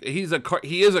character. Like he is a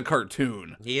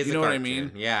cartoon. He is. You know what I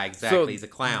mean? Yeah, exactly. So, he's a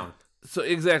clown. So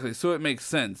exactly. So it makes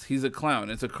sense. He's a clown.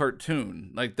 It's a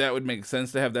cartoon. Like that would make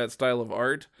sense to have that style of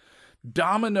art.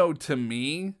 Domino to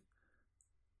me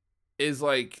is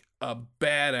like a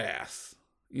badass.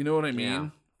 You know what I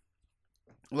mean?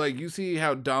 Yeah. Like you see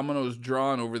how Domino's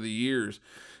drawn over the years,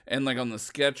 and like on the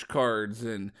sketch cards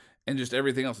and just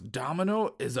everything else.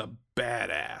 Domino is a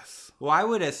badass. Well, I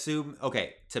would assume,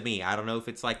 okay, to me, I don't know if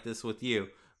it's like this with you,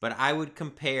 but I would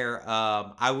compare,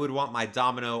 I would want my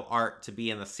Domino art to be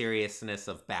in the seriousness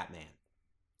of Batman.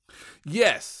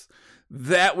 Yes,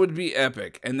 that would be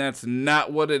epic, and that's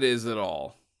not what it is at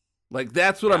all. Like,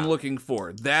 that's what I'm looking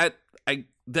for.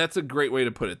 That's a great way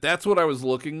to put it. That's what I was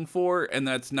looking for, and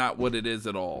that's not what it is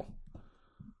at all.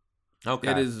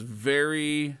 Okay. It is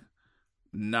very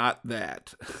not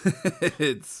that.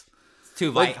 It's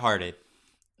too lighthearted.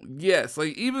 Yes,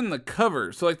 like even the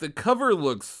cover. So like the cover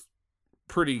looks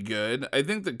pretty good. I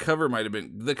think the cover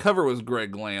was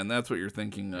Greg Land. That's what you're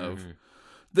thinking of. Mm-hmm.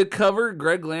 The cover,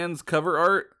 Greg Land's cover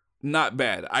art, not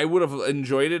bad. I would have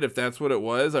enjoyed it if that's what it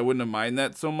was. I wouldn't have minded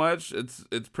that so much. It's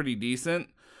pretty decent.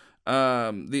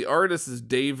 The artist is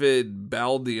David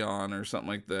Baldeon or something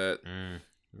like that.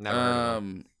 Never heard of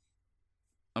him.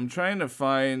 I'm trying to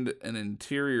find an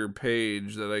interior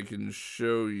page that I can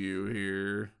show you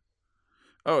here.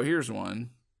 Oh, here's one.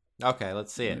 Okay,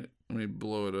 let's see it. Let me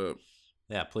blow it up.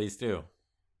 Yeah, please do.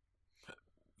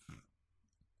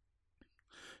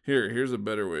 Here's a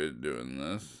better way of doing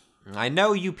this. I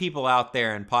know you people out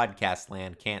there in podcast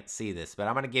land can't see this, but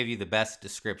I'm going to give you the best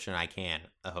description I can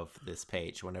of this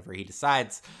page whenever he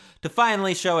decides to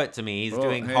finally show it to me. He's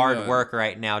doing hard work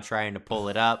right now trying to pull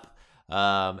it up.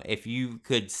 If you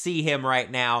could see him right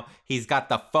now, he's got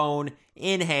the phone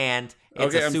in hand.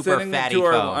 It's a super fatty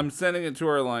phone. I'm sending it to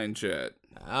our line chat.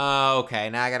 Oh, okay.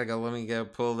 Now I got to go. Let me go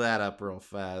pull that up real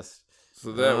fast.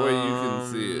 So that way you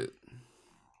can see it.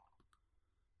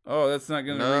 Oh, that's not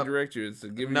going to redirect you. It's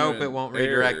giving Nope, you it won't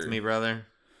error. redirect me, brother.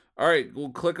 All right, well,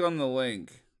 click on the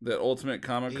link. That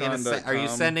ultimatecomiccon.com. Are you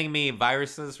sending me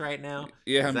viruses right now?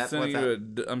 Yeah, I'm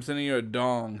sending you a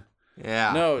dong.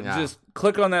 Yeah. No, just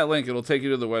click on that link. It'll take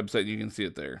you to the website. You can see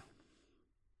it there.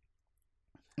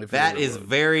 That is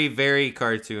very, very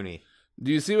cartoony.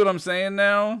 Do you see what I'm saying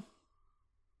now?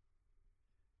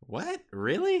 What?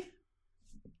 Really?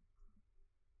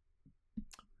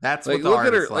 That's like, what the look art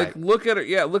at her, is like. look at her.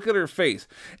 Yeah, look at her face.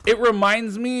 It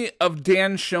reminds me of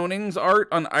Dan Schoening's art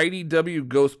on IDW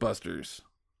Ghostbusters.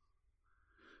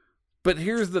 But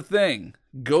here's the thing.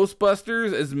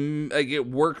 Ghostbusters is like, it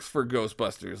works for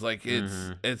Ghostbusters. Like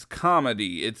it's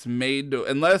comedy. It's made to,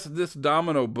 unless this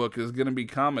Domino book is going to be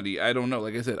comedy. I don't know.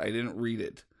 Like I said, I didn't read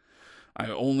it. I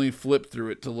only flipped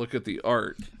through it to look at the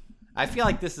art. I feel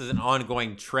like this is an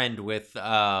ongoing trend with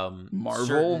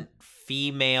Marvel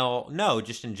female, no,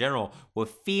 just in general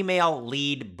with female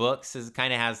lead books. Is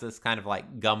kind of has this kind of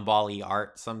like gumball-y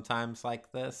art sometimes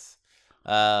like this.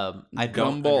 I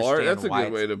don't gumball art. understand That's a why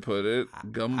good way to put it.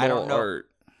 Gumball art.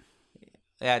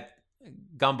 Yeah,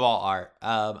 gumball art.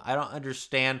 I don't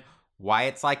understand why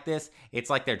it's like this. It's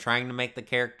like they're trying to make the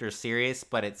character serious,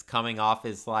 but it's coming off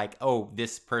as like, oh,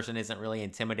 this person isn't really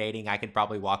intimidating. I could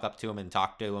probably walk up to him and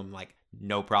talk to him like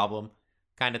no problem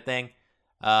kind of thing.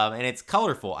 And it's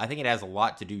colorful. I think it has a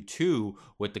lot to do too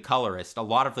with the colorist. A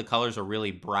lot of the colors are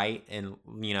really bright, and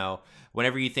you know,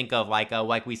 whenever you think of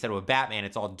like we said with Batman,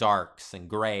 it's all darks and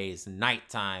grays and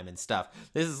nighttime and stuff.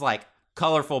 This is like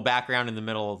colorful background in the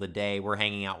middle of the day. We're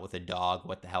hanging out with a dog.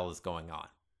 What the hell is going on?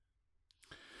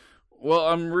 Well,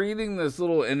 I'm reading this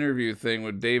little interview thing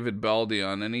with David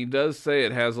Baldion, and he does say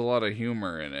it has a lot of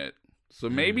humor in it. So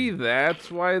maybe that's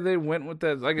why they went with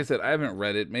that. Like I said, I haven't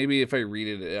read it. Maybe if I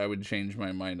read it, I would change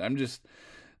my mind. I'm just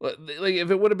like, if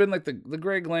it would have been like the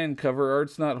Greg Land cover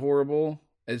art's not horrible.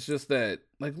 It's just that,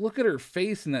 like, look at her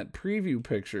face in that preview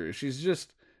picture. She's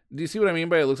just, do you see what I mean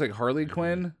by it looks like Harley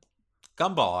Quinn?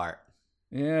 Gumball art.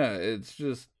 Yeah, it's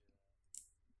just.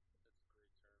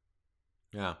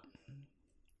 Yeah.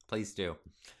 Please do.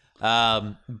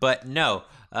 But no,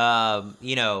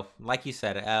 you know, like you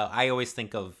said, I always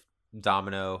think of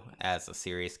Domino as a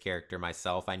serious character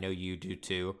myself. I know you do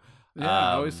too. Yeah,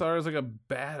 I always saw her as like a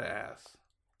badass.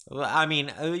 I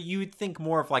mean, you would think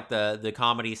more of like the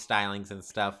comedy stylings and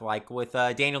stuff, like with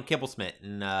Daniel Kibblesmith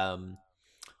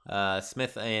and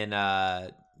Smith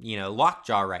and you know,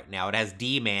 Lockjaw right now. It has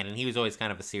D-Man, and he was always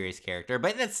kind of a serious character,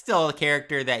 but that's still a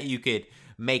character that you could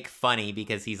make funny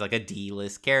because he's like a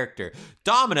D-list character.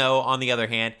 Domino, on the other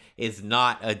hand, is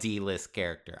not a D-list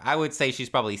character. I would say she's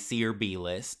probably C or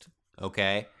B-list,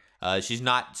 okay? She's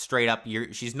not straight up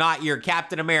she's not your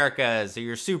Captain America's or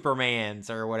your Superman's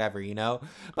or whatever, you know?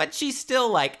 But she's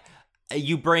still like,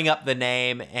 you bring up the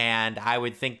name, and I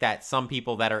would think that some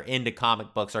people that are into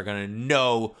comic books are going to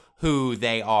know who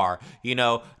they are. You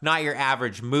know, not your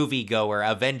average moviegoer.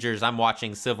 Avengers, I'm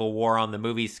watching Civil War on the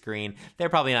movie screen. They're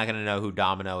probably not going to know who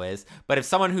Domino is. But if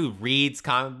someone who reads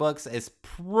comic books is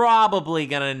probably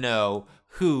going to know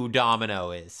who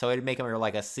Domino is. So it'd make him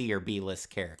like a C or B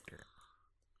list character.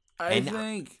 I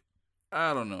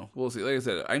don't know. We'll see. Like I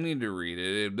said, I need to read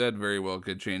it. That very well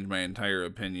could change my entire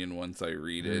opinion once I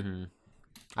read it.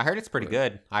 I heard it's pretty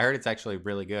good. I heard it's actually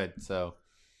really good. So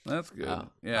that's good.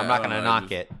 Yeah, I'm not going to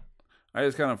knock it. I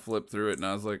just kind of flipped through it and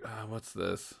I was like, what's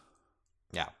this?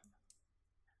 Yeah.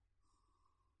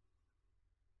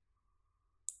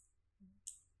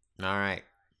 All right.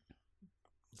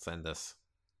 Send this.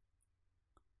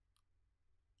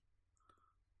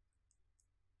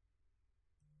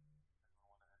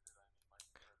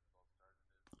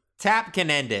 Tap can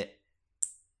end it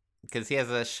because he has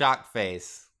a shocked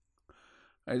face.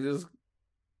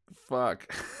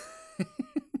 Fuck.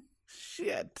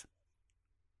 Shit.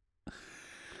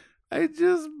 I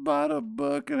just bought a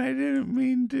book and I didn't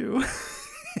mean to.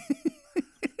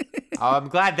 Oh, I'm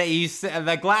glad that you said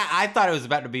that. I thought it was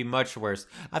about to be much worse.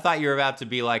 I thought you were about to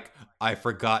be like, I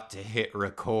forgot to hit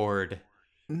record.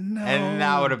 No. And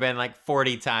that would have been like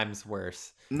 40 times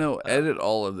worse. No, edit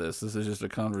all of this. This is just a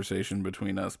conversation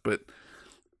between us. But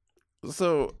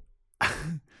so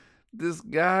this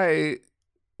guy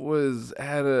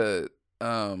had a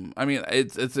I mean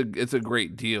it's a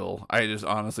great deal. I just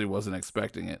honestly wasn't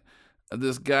expecting it.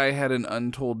 This guy had an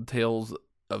Untold Tales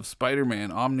of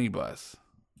Spider-Man omnibus.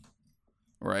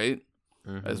 Right?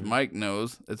 Mm-hmm. As Mike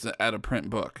knows, it's at a print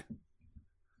book.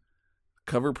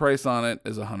 Cover price on it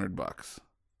is $100.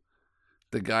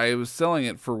 The guy was selling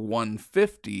it for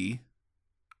 $150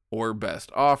 or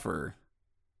best offer.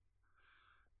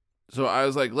 So I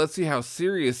was like, let's see how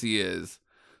serious he is.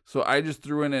 So I just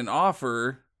threw in an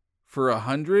offer for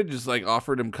 $100, just like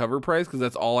offered him cover price because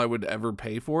that's all I would ever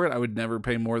pay for it. I would never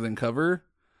pay more than cover.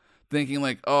 Thinking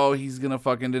like, oh, he's going to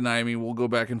fucking deny me. We'll go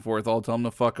back and forth. I'll tell him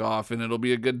to fuck off and it'll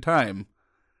be a good time.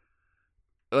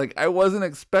 Like, I wasn't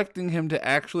expecting him to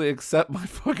actually accept my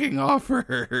fucking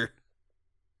offer.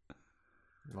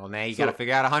 Well, now you gotta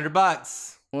figure out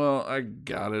 $100. Well, I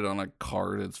got it on a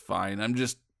card. It's fine. I'm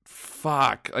just,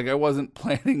 fuck. Like, I wasn't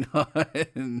planning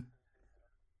on.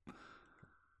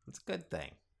 It's a good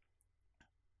thing.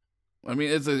 I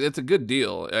mean, it's a good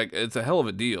deal. Like, it's a hell of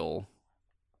a deal.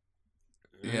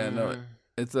 Yeah, no,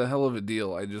 it's a hell of a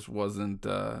deal. I just wasn't,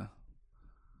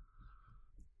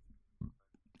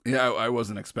 yeah, I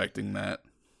wasn't expecting that.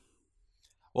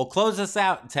 Well, close us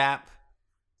out, Tap.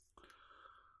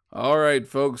 All right,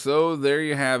 folks. So there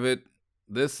you have it.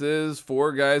 This is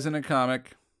 4 Guys in a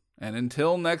Comic. And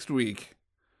until next week,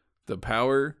 the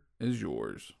power is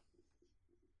yours.